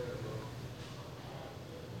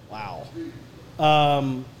 Wow.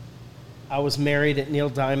 I was married at Neil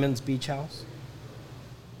Diamond's beach house.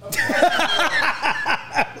 Look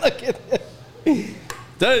at this.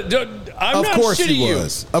 Of course he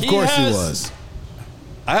was. Of course he was.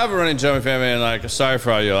 I have a running joke with family, and like, sorry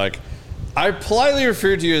for all you. Like, I politely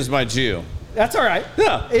refer to you as my Jew. That's all right.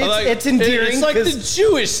 Yeah, it's endearing. It's like the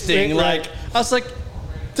Jewish thing. Right. Like, I was like,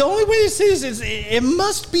 the only way to say this is it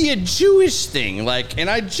must be a Jewish thing. Like, and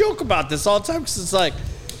I joke about this all the time because it's like,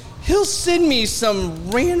 he'll send me some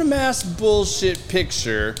random ass bullshit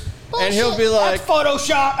picture. And he'll be like, that's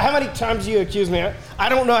Photoshop. How many times do you accuse me? I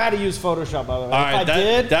don't know how to use Photoshop, by the way. All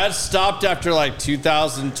right, that stopped after like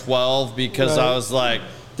 2012 because I was like,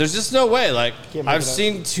 there's just no way. Like, I've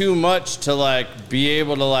seen too much to like be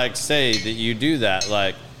able to like say that you do that.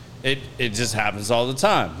 Like, it just happens all the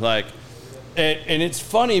time. Like, and it's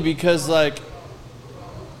funny because like,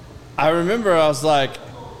 I remember I was like,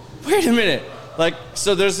 wait a minute. Like,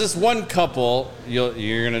 so there's this one couple,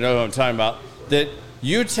 you're gonna know who I'm talking about, that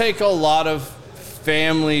you take a lot of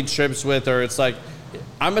family trips with, or it's like,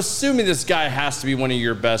 I'm assuming this guy has to be one of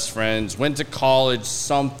your best friends, went to college,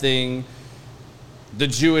 something, the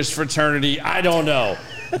Jewish fraternity, I don't know.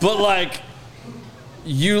 But like,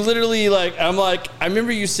 you literally like, I'm like, I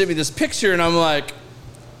remember you sent me this picture and I'm like,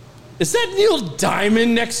 is that Neil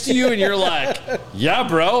Diamond next to you? And you're like, yeah,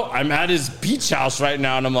 bro, I'm at his beach house right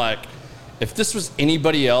now. And I'm like, if this was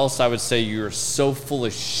anybody else, I would say you're so full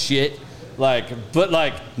of shit. Like, but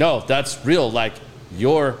like, no, that's real. Like,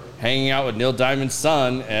 you're hanging out with Neil Diamond's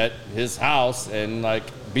son at his house and like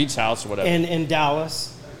beach house or whatever. And in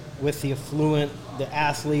Dallas, with the affluent, the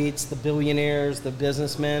athletes, the billionaires, the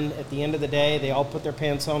businessmen, at the end of the day, they all put their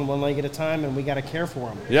pants on one leg at a time, and we got to care for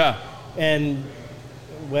them. Yeah. And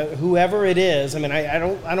whoever it is, I mean, I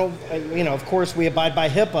don't, you know, of course we abide by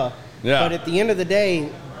HIPAA. Yeah. But at the end of the day,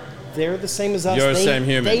 they're the same as us. You're the same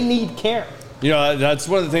human. They need care. You know, that's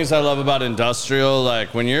one of the things I love about industrial.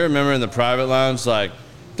 Like, when you're a member in the private lounge, like,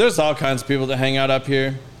 there's all kinds of people that hang out up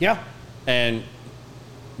here. Yeah. And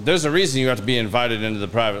there's a reason you have to be invited into the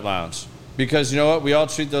private lounge. Because, you know what? We all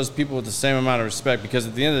treat those people with the same amount of respect. Because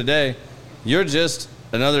at the end of the day, you're just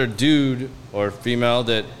another dude or female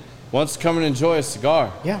that wants to come and enjoy a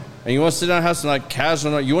cigar. Yeah. And you want to sit down and have some, like,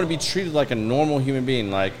 casual, you want to be treated like a normal human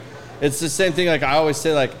being. Like, it's the same thing. Like, I always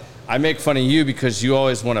say, like, I make fun of you because you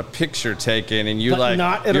always want a picture taken, and you're But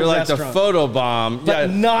not at a like the restaurant. photo bomb.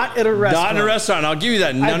 But not at a restaurant. Not in a restaurant. I'll give you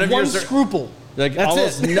that. I None have of one yours are scruple. like That's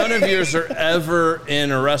almost it. none of yours are ever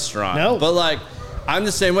in a restaurant. No. But like I'm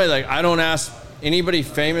the same way. Like I don't ask anybody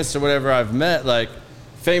famous or whatever I've met, like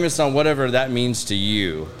famous on whatever that means to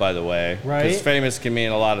you, by the way. Right. Because famous can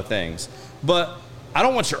mean a lot of things. But I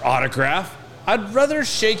don't want your autograph. I'd rather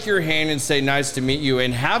shake your hand and say nice to meet you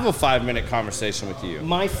and have a 5-minute conversation with you.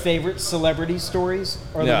 My favorite celebrity stories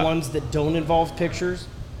are Yeah. the ones that don't involve pictures,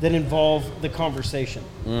 that involve the conversation.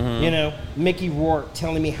 You know, Mickey Rourke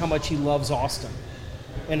telling me how much he loves Austin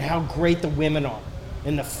and how great the women are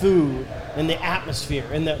and the food and the atmosphere.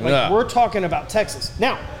 And we're talking about Texas.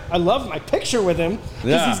 Now, I love my picture with him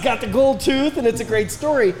because he's got the gold tooth and it's a great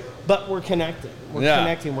story, but we're connected. We're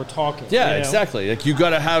connecting, we're talking. Yeah, you know? exactly. Like you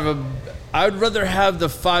got to have I would rather have the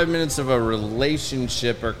 5 minutes of a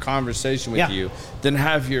relationship or conversation with you than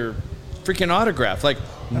have your freaking autograph. Like,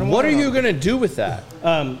 what are you going to do with that?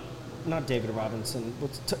 Not David Robinson.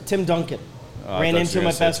 Tim Duncan. I Ran thought into you him were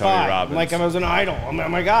at gonna Best say Tony Buy. Robbins. Like I was an idol. I mean, oh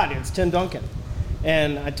my God, it's Tim Duncan.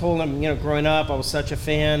 And I told him, you know, growing up, I was such a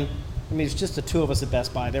fan. I mean, it's just the two of us at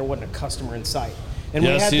Best Buy. There wasn't a customer in sight. And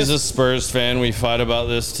Yes, we had he's a Spurs fan. We fight about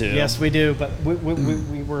this too. Yes, we do. But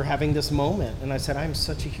we were having this moment, and I said, I'm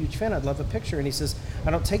such a huge fan. I'd love a picture. And he says,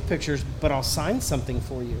 I don't take pictures, but I'll sign something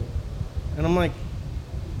for you. And I'm like,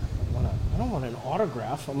 I don't want an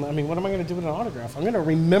autograph. I mean, what am I going to do with an autograph? I'm going to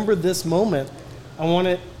remember this moment. I want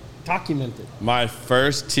it documented. My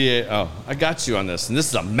first TA. Oh, I got you on this, and this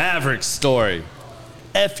is a Maverick story.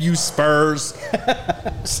 F you Spurs.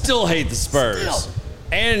 Still hate the Spurs. Still.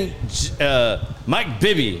 And Mike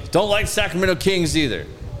Bibby. Don't like Sacramento Kings either.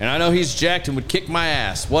 And I know he's jacked and would kick my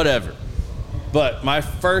ass. Whatever. But my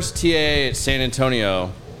first TA at San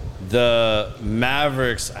Antonio, the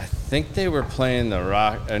Mavericks, I think they were playing the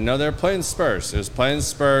Rock. No, they were playing the Spurs. It was playing the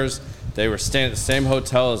Spurs. They were staying at the same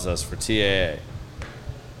hotel as us for TAA.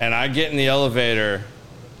 And I get in the elevator.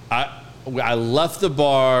 I left the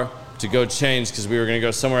bar to go change because we were going to go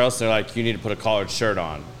somewhere else. They're like, you need to put a collared shirt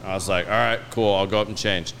on. I was like, all right, cool. I'll go up and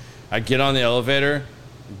change. I get on the elevator.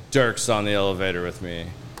 Dirk's on the elevator with me.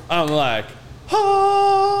 I'm like,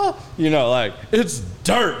 ah, you know, like, it's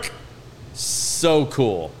Dirk. So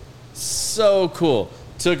cool. So cool.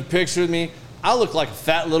 Took a picture with me. I look like a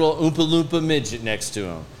fat little Oompa Loompa midget next to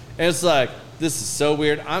him. And it's like, this is so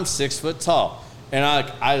weird. I'm 6 foot tall. And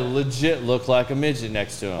I legit look like a midget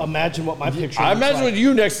next to him. Imagine what my picture I looks imagine like. with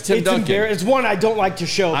you next to Tim Duncan. It's one I don't like to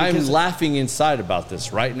show. I'm because laughing inside about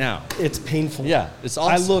this right now. It's painful. Yeah, it's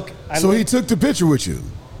awesome. So he took the picture with you?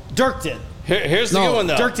 Dirk did. Here's the good one,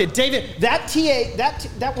 though. Dirk did. David,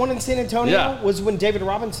 that one in San Antonio was when David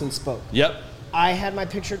Robinson spoke. Yep. I had my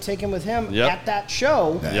picture taken with him Yep. at that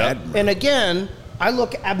show. Yep. And again, I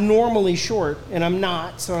look abnormally short, and I'm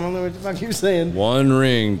not, so I don't know what the fuck you're saying. One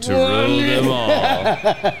ring to rule them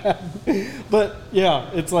all. But, yeah,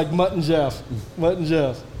 it's like Mutt and Jeff. Mutt and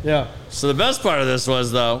Jeff, yeah. So the best part of this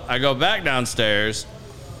was, though, I go back downstairs,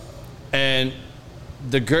 and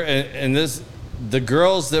the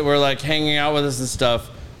girls that were, like, hanging out with us and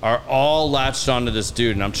stuff are all latched onto this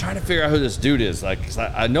dude, and I'm trying to figure out who this dude is, like, 'cause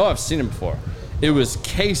I know I've seen him before. It was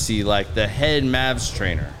Casey, like, the head Mavs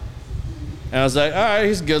trainer. And I was like, all right,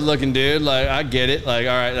 he's a good-looking dude. Like, I get it. Like,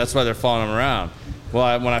 all right, that's why they're following him around.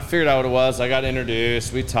 Well, when I figured out what it was, I got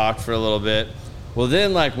introduced. We talked for a little bit. Well,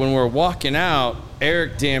 then, like, when we're walking out,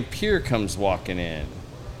 Eric Dampier comes walking in.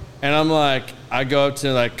 And I'm like, I go up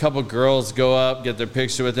to, like, a couple girls go up, get their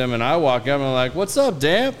picture with him, and I walk up, and I'm like, what's up,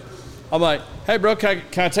 Damp? I'm like, hey, bro, can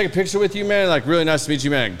I take a picture with you, man? Like, really nice to meet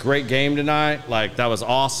you, man. Great game tonight. Like, that was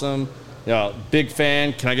awesome. You know, big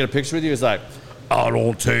fan. Can I get a picture with you? He's like, I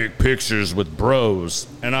don't take pictures with bros.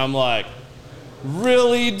 And I'm like,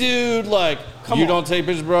 really, dude? Like, you don't take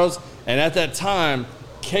pictures with bros? And at that time,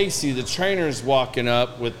 Casey, the trainer's walking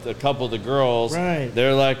up with a couple of the girls. Right.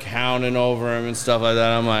 They're like hounding over him and stuff like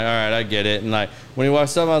that. I'm like, all right, I get it. And like, when he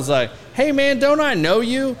walks up, I was like, hey, man, don't I know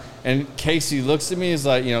you? And Casey looks at me, he's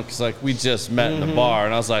like, you know, because like we just met in the bar.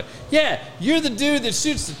 And I was like, yeah, you're the dude that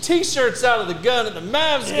shoots the T-shirts out of the gun at the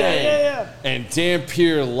Mavs game. Yeah. And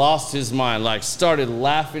Dampier lost his mind, like started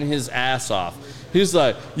laughing his ass off. He was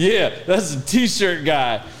like, yeah, that's a T-shirt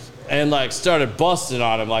guy. And like started busting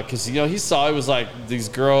on him, like, because, you know, he saw it was like these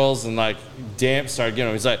girls and like Damp started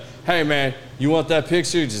getting him. He's like, hey, man, you want that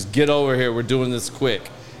picture? Just get over here. We're doing this quick.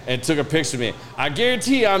 And took a picture of me. I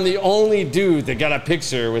guarantee I'm the only dude that got a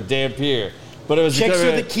picture with Dampier. But it was Chicks because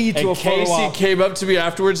are the key to a photo op. Casey came up to me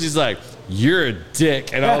afterwards. He's like, you're a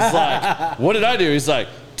dick. And I was like, what did I do? He's like,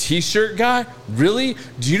 T-shirt guy? Really?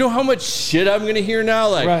 Do you know how much shit I'm going to hear now?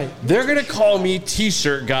 Like, they're going to call me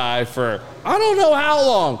T-shirt guy for I don't know how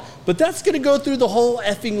long, but that's going to go through the whole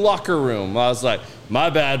effing locker room. I was like, my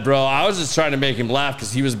bad, bro. I was just trying to make him laugh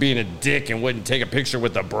because he was being a dick and wouldn't take a picture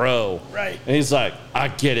with the bro. Right. And he's like, I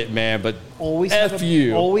get it, man, but always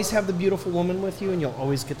you. Always have the beautiful woman with you, and you'll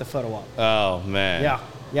always get the photo op. Oh, man. Yeah.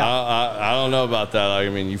 Yeah. I don't know about that. Like, I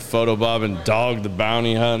mean, you photobob and Dog the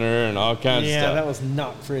Bounty Hunter and all kinds of stuff. Yeah, that was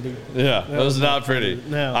not pretty. Yeah, that was not pretty.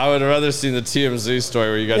 No. I would have rather seen the TMZ story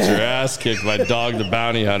where you got your ass kicked by Dog the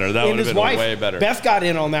Bounty Hunter. That would have been way better. Beth got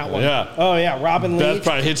in on that one. Yeah. Oh, yeah. Robin Leach. Beth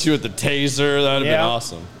probably hit you with the taser. That would have been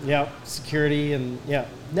awesome. Yeah. Security and,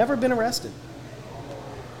 never been arrested.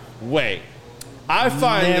 Wait. I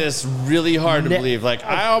find this really hard to believe. Like,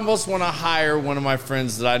 I almost want to hire one of my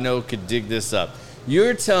friends that I know could dig this up.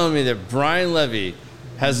 You're telling me that Brian Levy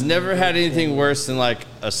has never had anything worse than like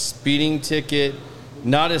a speeding ticket,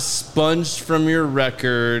 not expunged from your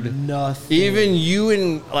record. Nothing. Even you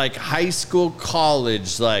in like high school,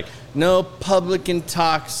 college, like no public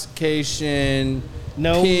intoxication,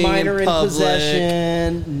 no minor in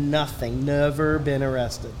possession, nothing. Never been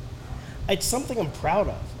arrested. It's something I'm proud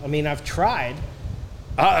of. I mean, I've tried.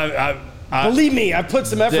 Believe me, I put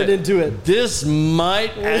some effort into it. This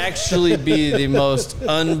might actually be the most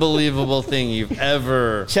unbelievable thing you've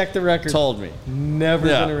ever check the record. Told me. Never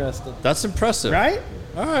been arrested. That's impressive. Right?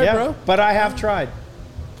 All right, bro. But I have tried.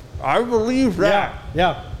 I believe that.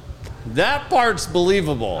 Yeah. That part's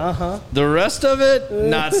believable. Uh-huh. The rest of it,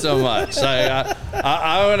 not so much. I'm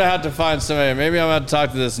going to have to find somebody. Maybe I'm going to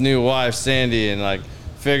talk to this new wife, Sandy, and like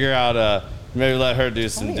figure out, maybe let her do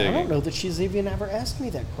some digging. I don't know that she's even ever asked me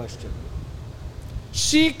that question.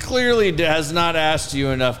 She clearly has not asked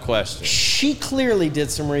you enough questions. She clearly did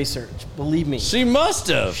some research. Believe me. She must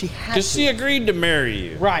have. She had to. Because she agreed to marry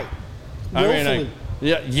you. Right. Willfully. I mean,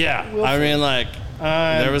 yeah. Willfully. I mean, like,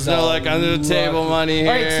 there was no like under the table money here.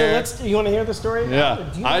 All right, so you want to hear the story? Yeah,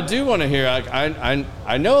 I do want to hear.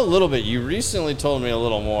 I know a little bit. You recently told me a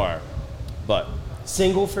little more, but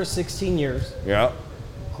single for 16 years. Yeah.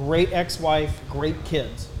 Great ex-wife, great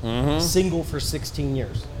kids. Mm-hmm. Single for 16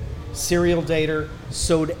 years. Serial dater,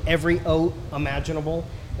 sowed every oat imaginable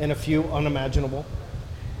and a few unimaginable,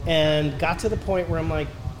 and got to the point where I'm like,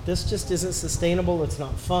 this just isn't sustainable. It's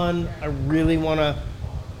not fun. I really want to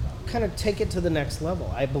kind of take it to the next level.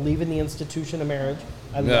 I believe in the institution of marriage.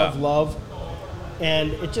 I love,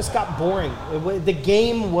 and it just got boring. The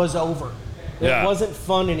game was over. It wasn't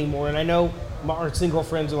fun anymore. And I know our single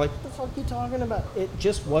friends are like, what the fuck are you talking about? It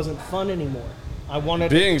just wasn't fun anymore.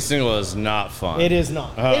 Being single is not fun. It is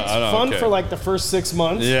not. It's fun for like the first 6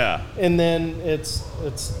 months. Yeah. And then it's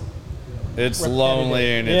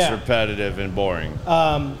lonely and it's repetitive and boring.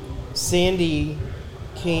 Sandy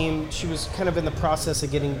came, she was kind of in the process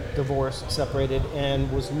of getting divorced, separated,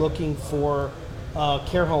 and was looking for a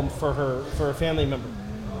care home for a family member.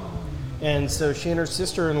 And so she and her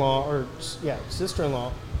sister-in-law were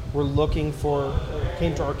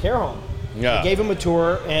came to our care home. Yeah. I gave them a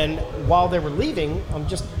tour, and while they were leaving, I'm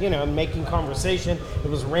just, making conversation. It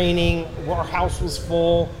was raining. Our house was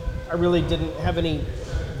full. I really didn't have any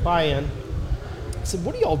buy-in. I said,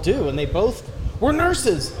 what do y'all do? And they both were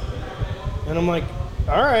nurses. And I'm like,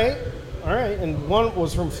 all right. And one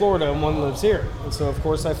was from Florida and one lives here. And so, of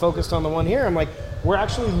course, I focused on the one here. I'm like, we're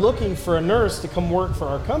actually looking for a nurse to come work for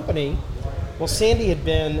our company. Well, Sandy had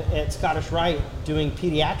been at Scottish Rite doing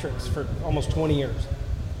pediatrics for almost 20 years.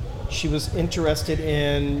 She was interested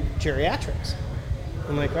in geriatrics.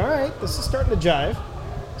 I'm like, all right, this is starting to jive.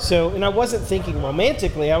 So, and I wasn't thinking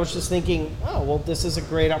romantically. I was just thinking, oh, well, this is a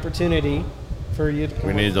great opportunity for you to come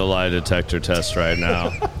We need the lie detector test right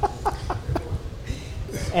now.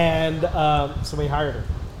 And so we hired her.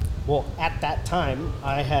 Well, at that time,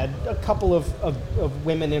 I had a couple of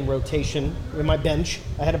women in rotation in my bench.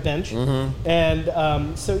 I had a bench. Mm-hmm.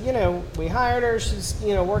 And so, we hired her. She's,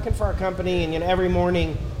 working for our company. And, every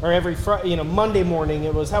morning or every Monday morning,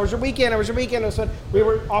 it was, how was your weekend? How was your weekend? And so we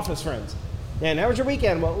were office friends. And how was your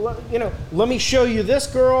weekend? Well, let me show you this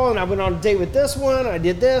girl. And I went on a date with this one. I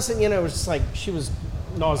did this. And, it was just like, she was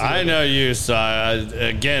nauseated. I know you, so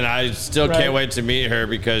I still can't wait to meet her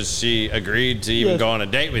because she agreed to even go on a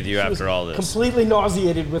date with you after all this. Completely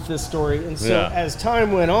nauseated with this story. And so as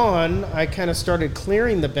time went on, I kind of started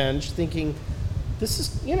clearing the bench thinking, this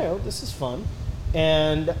is fun.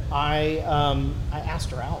 And I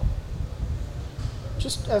asked her out.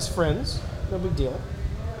 Just as friends, no big deal.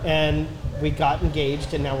 And we got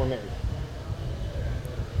engaged and now we're married.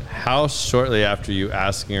 How shortly after you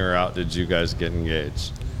asking her out did you guys get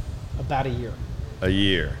engaged? About a year. A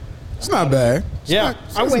year. It's not bad.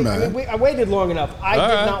 I waited long enough. I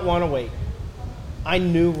did not want to wait. I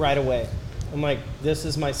knew right away. I'm like, this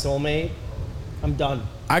is my soulmate. I'm done.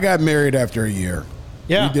 I got married after a year.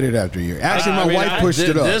 Yeah. We did it after a year. Actually, my wife pushed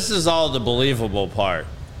it up. This is all the believable part.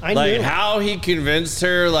 I knew how he convinced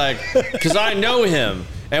her, because I know him.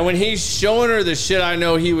 And when he's showing her the shit I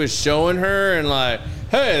know he was showing her and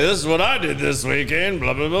hey, this is what I did this weekend,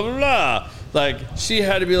 blah, blah, blah, blah, blah. She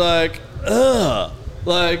had to be like, ugh.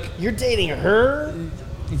 You're dating her?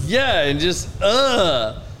 Yeah, and just,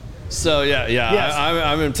 ugh. So, yes.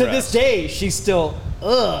 I'm impressed. To this day, she's still,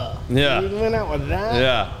 ugh. Yeah. You went out with that?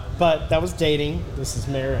 Yeah. But that was dating. This is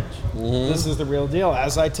marriage. Mm-hmm. This is the real deal.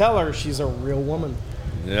 As I tell her, she's a real woman.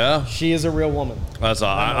 Yeah. She is a real woman. That's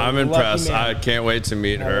all. I'm impressed. I can't wait to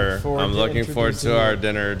meet her. I'm looking forward to our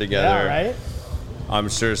dinner together. Yeah, right? I'm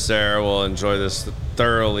sure Sarah will enjoy this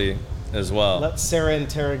thoroughly as well. Let Sarah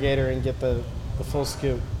interrogate her and get the full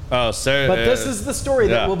scoop. Oh, Sarah. But this is the story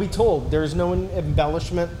that will be told. There's no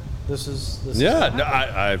embellishment. This is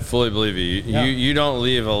I fully believe you. You don't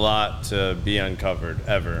leave a lot to be uncovered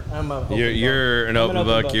ever. You're an open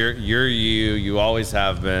book. You're you. You always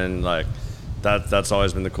have been. That's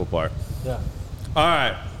always been the cool part. Yeah. All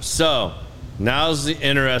right. So now's the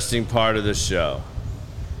interesting part of the show.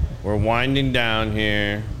 We're winding down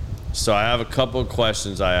here. So I have a couple of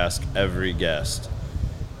questions I ask every guest.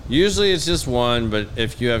 Usually it's just one, but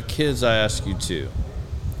if you have kids, I ask you two.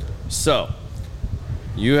 So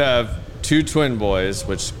you have two twin boys,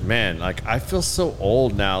 which, man, I feel so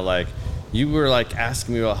old now. You were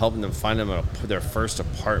asking me about helping them find their first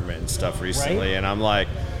apartment and stuff recently. Right? And I'm like,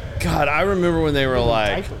 God, I remember when they were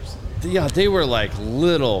diapers. Yeah, they were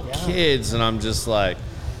little kids. And I'm just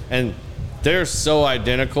and they're so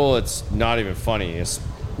identical, it's not even funny. It's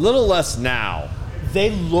a little less now. They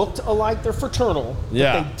looked alike. They're fraternal.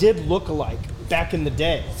 But they did look alike back in the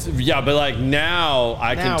day. Yeah, but now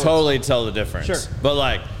I can totally tell the difference. Sure.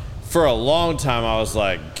 But for a long time I was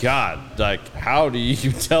God, how do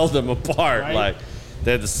you tell them apart? Right?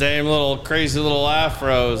 They had the same crazy little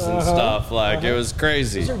afros and stuff. It was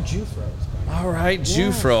crazy. These are Jufros. All right,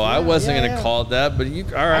 Jufro. I wasn't going to call it that, but you.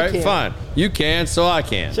 All right, fine. You can, so I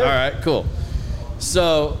can. Sure. All right, cool.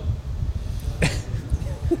 So,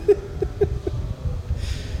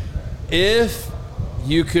 if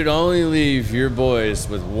you could only leave your boys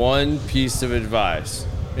with one piece of advice,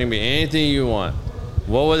 it can be anything you want,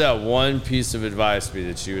 what would that one piece of advice be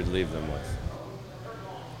that you would leave them with?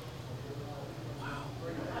 Wow.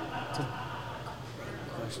 That's a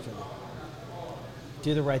great question.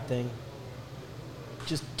 Do the right thing.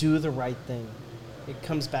 Just do the right thing. It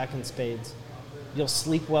comes back in spades. You'll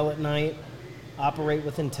sleep well at night, operate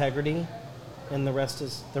with integrity, and the rest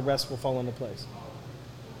will fall into place.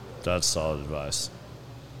 That's solid advice.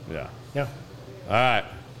 Yeah. Yeah. All right.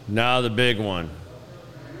 Now the big one.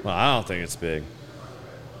 Well, I don't think it's big.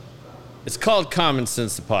 It's called Common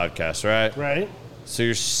Sense, the podcast, right? Right. So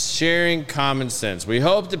you're sharing common sense. We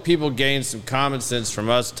hope that people gain some common sense from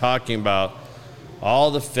us talking about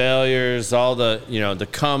all the failures, all the, the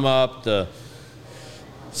come up, the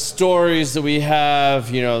stories that we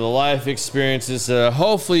have, the life experiences.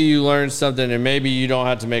 Hopefully you learn something and maybe you don't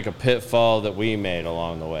have to make a pitfall that we made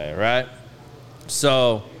along the way, right?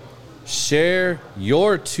 So share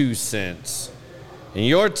your 2 cents. And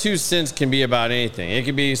your 2 cents can be about anything. It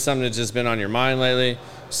could be something that's just been on your mind lately,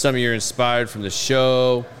 something you're inspired from the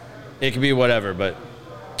show. It could be whatever, but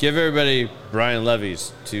give everybody Brian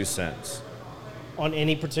Levy's 2 cents. On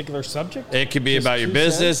any particular subject? It could be just about your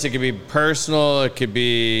business. Cents? It could be personal. It could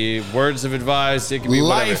be words of advice. It could be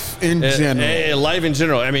life in general. Life in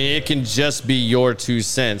general. I mean, it can just be your 2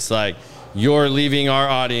 cents. You're leaving our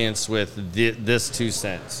audience with this 2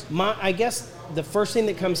 cents. I guess the first thing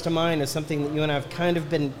that comes to mind is something that you and I have kind of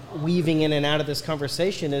been weaving in and out of this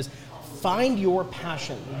conversation is find your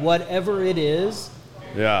passion, whatever it is,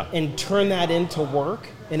 and turn that into work,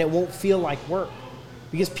 and it won't feel like work.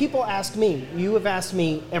 Because people ask me, you have asked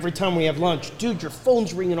me every time we have lunch, dude, your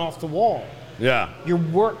phone's ringing off the wall. Yeah. You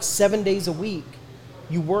work 7 days a week.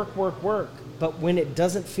 You work. But when it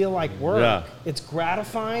doesn't feel like work, it's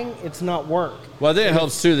gratifying, it's not work. Well, I think it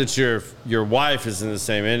helps, too, that your wife is in the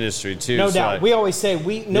same industry, too. No doubt. We always say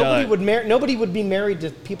nobody would be married to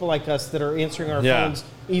people like us that are answering our phones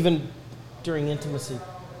even during intimacy.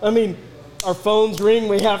 I mean, our phones ring,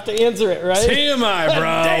 we have to answer it, right? TMI,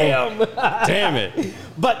 bro. Damn it.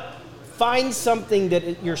 But find something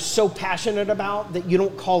that you're so passionate about that you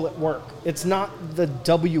don't call it work. It's not the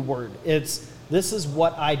W word. It's this is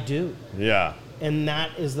what I do. Yeah. And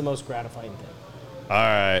that is the most gratifying thing. All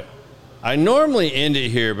right. I normally end it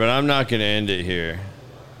here, but I'm not going to end it here.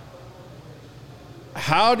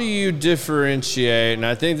 how do you differentiate? And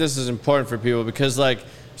I think this is important for people because like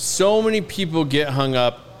so many people get hung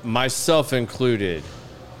up, myself included,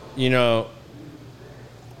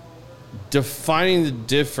 defining the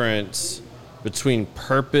difference between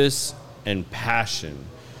purpose and passion.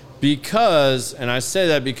 Because, and I say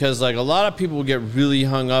that because like a lot of people get really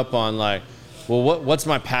hung up on like, well, what's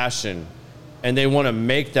my passion? And they want to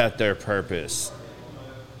make that their purpose.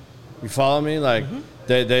 You follow me? Like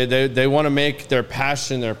they want to make their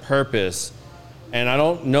passion their purpose. And I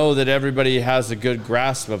don't know that everybody has a good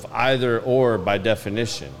grasp of either or by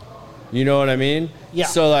definition. You know what I mean? Yeah.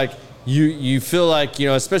 So like you feel like,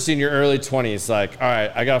 especially in your early 20s, like, all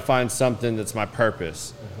right, I got to find something that's my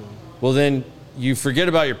purpose. Well, then you forget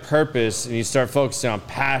about your purpose and you start focusing on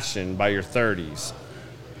passion by your 30s.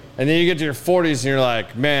 And then you get to your 40s and you're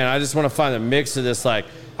like, man, I just want to find a mix of this. Like,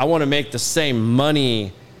 I want to make the same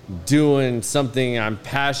money doing something I'm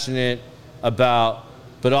passionate about,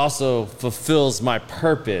 but also fulfills my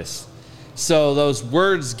purpose. So those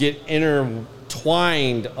words get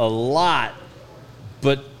intertwined a lot,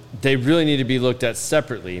 but they really need to be looked at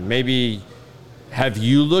separately. Maybe have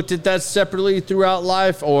you looked at that separately throughout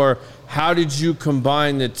life, or how did you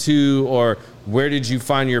combine the two, or where did you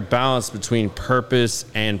find your balance between purpose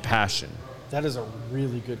and passion? That is a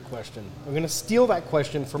really good question. I'm going to steal that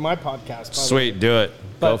question for my podcast. Sweet, do it.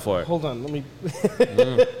 Go for it. Hold on, let me...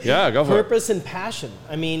 Yeah, go for it. Purpose and passion.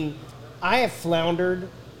 I mean, I have floundered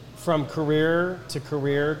from career to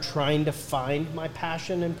career trying to find my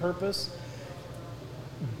passion and purpose.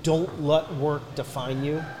 Don't let work define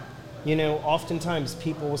you. Oftentimes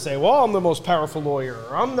people will say, well, I'm the most powerful lawyer,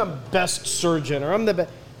 or I'm the best surgeon, or I'm the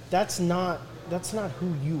best. That's not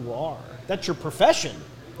who you are. That's your profession.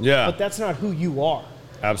 Yeah. But that's not who you are.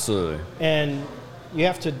 Absolutely. And you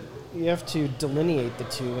have to delineate the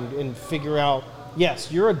two and figure out,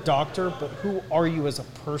 yes, you're a doctor, but who are you as a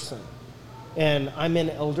person? And I'm in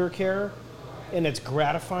elder care, and it's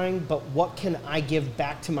gratifying, but what can I give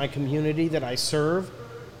back to my community that I serve,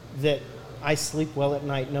 that I sleep well at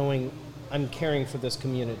night knowing I'm caring for this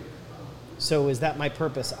community? So is that my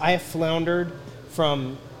purpose? I have floundered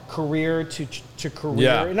from career to career.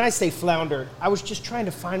 Yeah. And I say floundered. I was just trying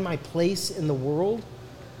to find my place in the world,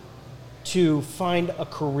 to find a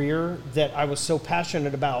career that I was so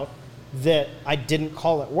passionate about that I didn't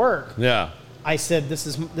call it work. Yeah. I said, this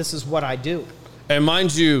is what I do. And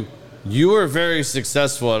mind you, you were very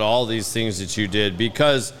successful at all these things that you did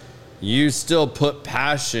because you still put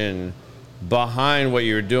passion behind what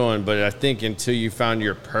you were doing. But I think until you found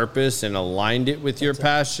your purpose and aligned it with your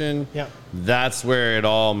passion, that's where it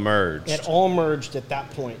all merged. It all merged at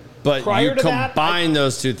that point. But prior you combine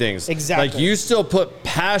those two things. Exactly. Like you still put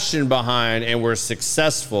passion behind and were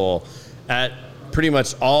successful at pretty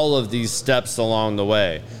much all of these steps along the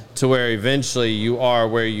way, to where eventually you are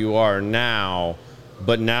where you are now,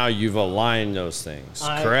 but now you've aligned those things,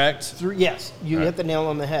 correct? Yes, you hit the nail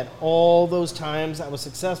on the head. All those times I was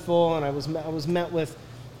successful, and I was met with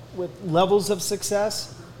levels of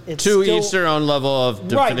success. Each their own level of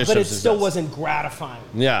definition right, but it of success. still wasn't gratifying.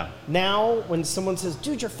 Yeah. Now, when someone says,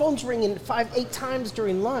 dude, your phone's ringing 5-8 times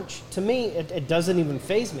during lunch, to me, it doesn't even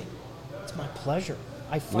faze me. It's my pleasure.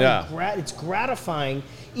 I find it's gratifying,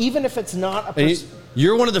 even if it's not a person.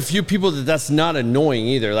 You're one of the few people that's not annoying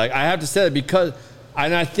either. Like, I have to say that because,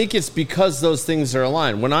 and I think it's because those things are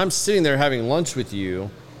aligned. When I'm sitting there having lunch with you,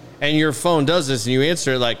 and your phone does this, and you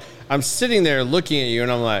answer it, like, I'm sitting there looking at you,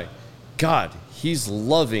 and I'm like, God, he's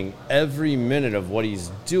loving every minute of what he's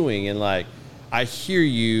doing. And like, I hear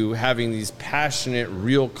you having these passionate,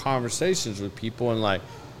 real conversations with people, and like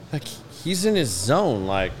he's in his zone.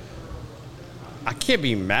 Like, I can't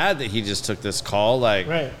be mad that he just took this call. Like,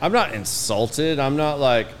 I'm not insulted. I'm not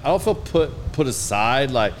like, I don't feel put aside.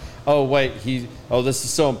 Like, oh wait, this is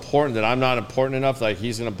so important that I'm not important enough. Like,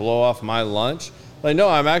 he's gonna blow off my lunch. Like, no,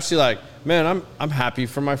 I'm actually like, man, I'm happy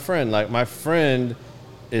for my friend. Like, my friend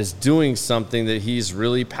is doing something that he's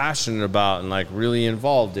really passionate about and like really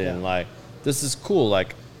involved in. Yeah. Like, this is cool.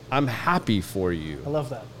 Like, I'm happy for you. I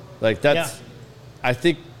love that. Like, that's, I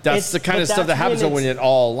think that's the kind of stuff that happens when it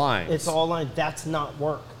all aligns. It's all aligned. That's not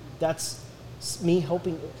work. That's me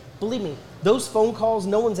helping. Believe me, those phone calls,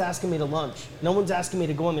 no one's asking me to lunch. No one's asking me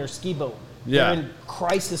to go on their ski boat. Yeah. They're in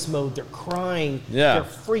crisis mode. They're crying. Yeah. They're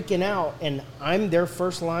freaking out. And I'm their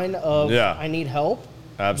first line of, I need help.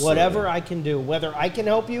 Absolutely. Whatever I can do, whether I can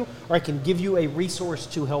help you or I can give you a resource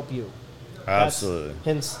to help you. Absolutely.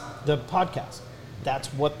 Hence the podcast. That's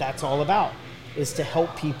what that's all about, is to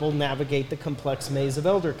help people navigate the complex maze of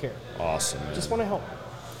elder care. Awesome, man. Just want to help.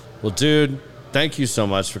 Well, dude, thank you so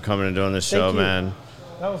much for coming and doing this show, man.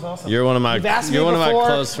 That was awesome. You're one of my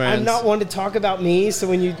close friends. I'm not one to talk about me, so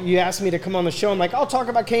when you asked me to come on the show, I'm like, I'll talk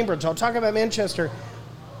about Cambridge, I'll talk about Manchester.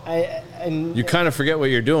 You kind of forget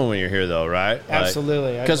what you're doing when you're here, though, right?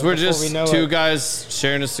 Absolutely. Because we're just two guys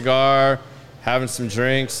sharing a cigar, having some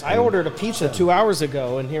drinks. I ordered a pizza 2 hours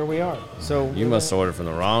ago, and here we are. So you must have ordered from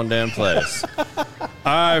the wrong damn place. All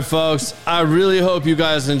right, folks. I really hope you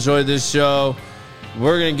guys enjoyed this show.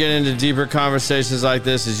 We're going to get into deeper conversations like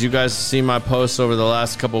this as you guys see my posts over the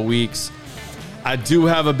last couple weeks. I do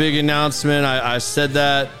have a big announcement. I said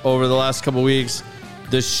that over the last couple weeks.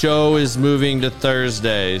 The show is moving to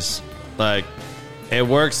Thursdays. Like, it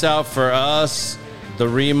works out for us. The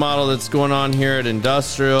remodel that's going on here at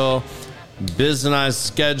Industrial, business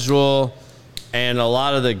schedule, and a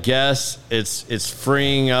lot of the guests, it's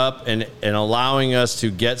freeing up and allowing us to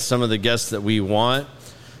get some of the guests that we want.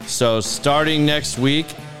 So starting next week,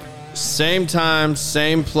 same time,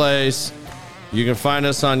 same place. You can find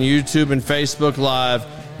us on YouTube and Facebook Live,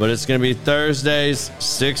 but it's going to be Thursdays,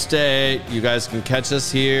 6 to 8. You guys can catch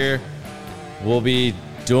us here. We'll be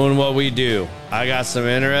doing what we do. I got some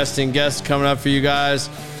interesting guests coming up for you guys.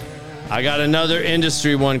 I got another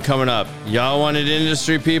industry one coming up. Y'all wanted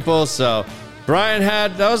industry people, so Brian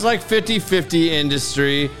that was like 50-50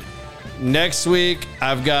 industry. Next week,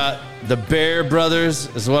 I've got the Bear Brothers,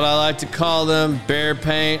 is what I like to call them, Bear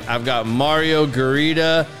Paint. I've got Mario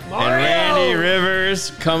Garita and Randy Rivers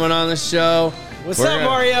coming on the show. What's up,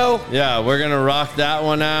 Mario? Yeah, we're going to rock that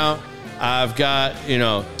one out. I've got,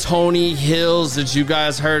 Tony Hills that you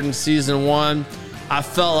guys heard in season 1. I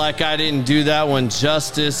felt like I didn't do that one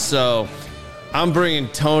justice, so I'm bringing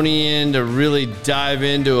Tony in to really dive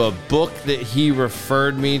into a book that he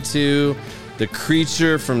referred me to, The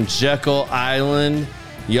Creature from Jekyll Island.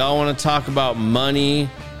 Y'all want to talk about money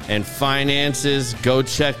and finances, go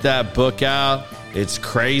check that book out. It's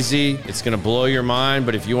crazy. It's going to blow your mind,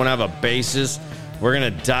 but if you want to have a basis, we're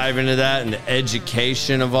going to dive into that and the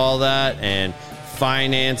education of all that and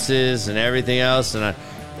finances and everything else, and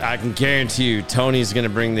I can guarantee you Tony's going to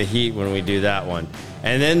bring the heat when we do that one.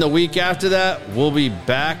 And then the week after that, we'll be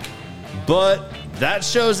back. But that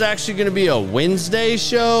show's actually going to be a Wednesday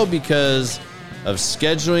show because of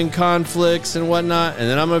scheduling conflicts and whatnot. And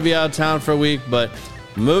then I'm going to be out of town for a week. But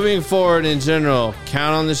moving forward in general,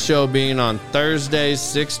 count on the show being on Thursdays,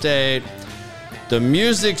 6 to 8. The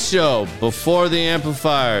music show before the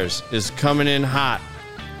amplifiers is coming in hot.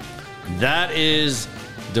 That is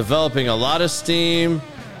developing a lot of steam.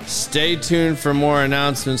 Stay tuned for more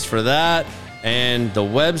announcements for that. And the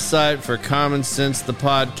website for Common Sense, the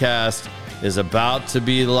podcast, is about to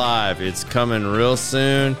be live. It's coming real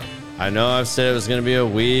soon. I know I've said it was going to be a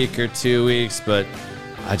week or 2 weeks, but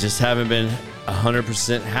I just haven't been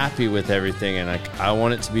 100% happy with everything. And I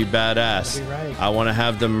want it to be badass. Be right. I want to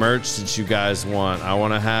have the merch that you guys want. I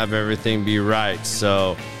want to have everything be right.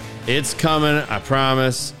 So it's coming. I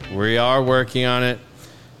promise. We are working on it.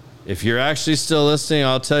 If you're actually still listening,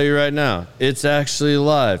 I'll tell you right now, it's actually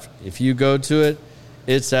live. If you go to it,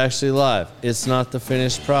 it's actually live. It's not the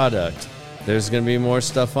finished product. There's going to be more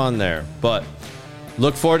stuff on there. But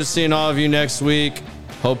look forward to seeing all of you next week.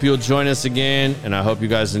 Hope you'll join us again, and I hope you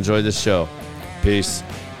guys enjoy this show. Peace.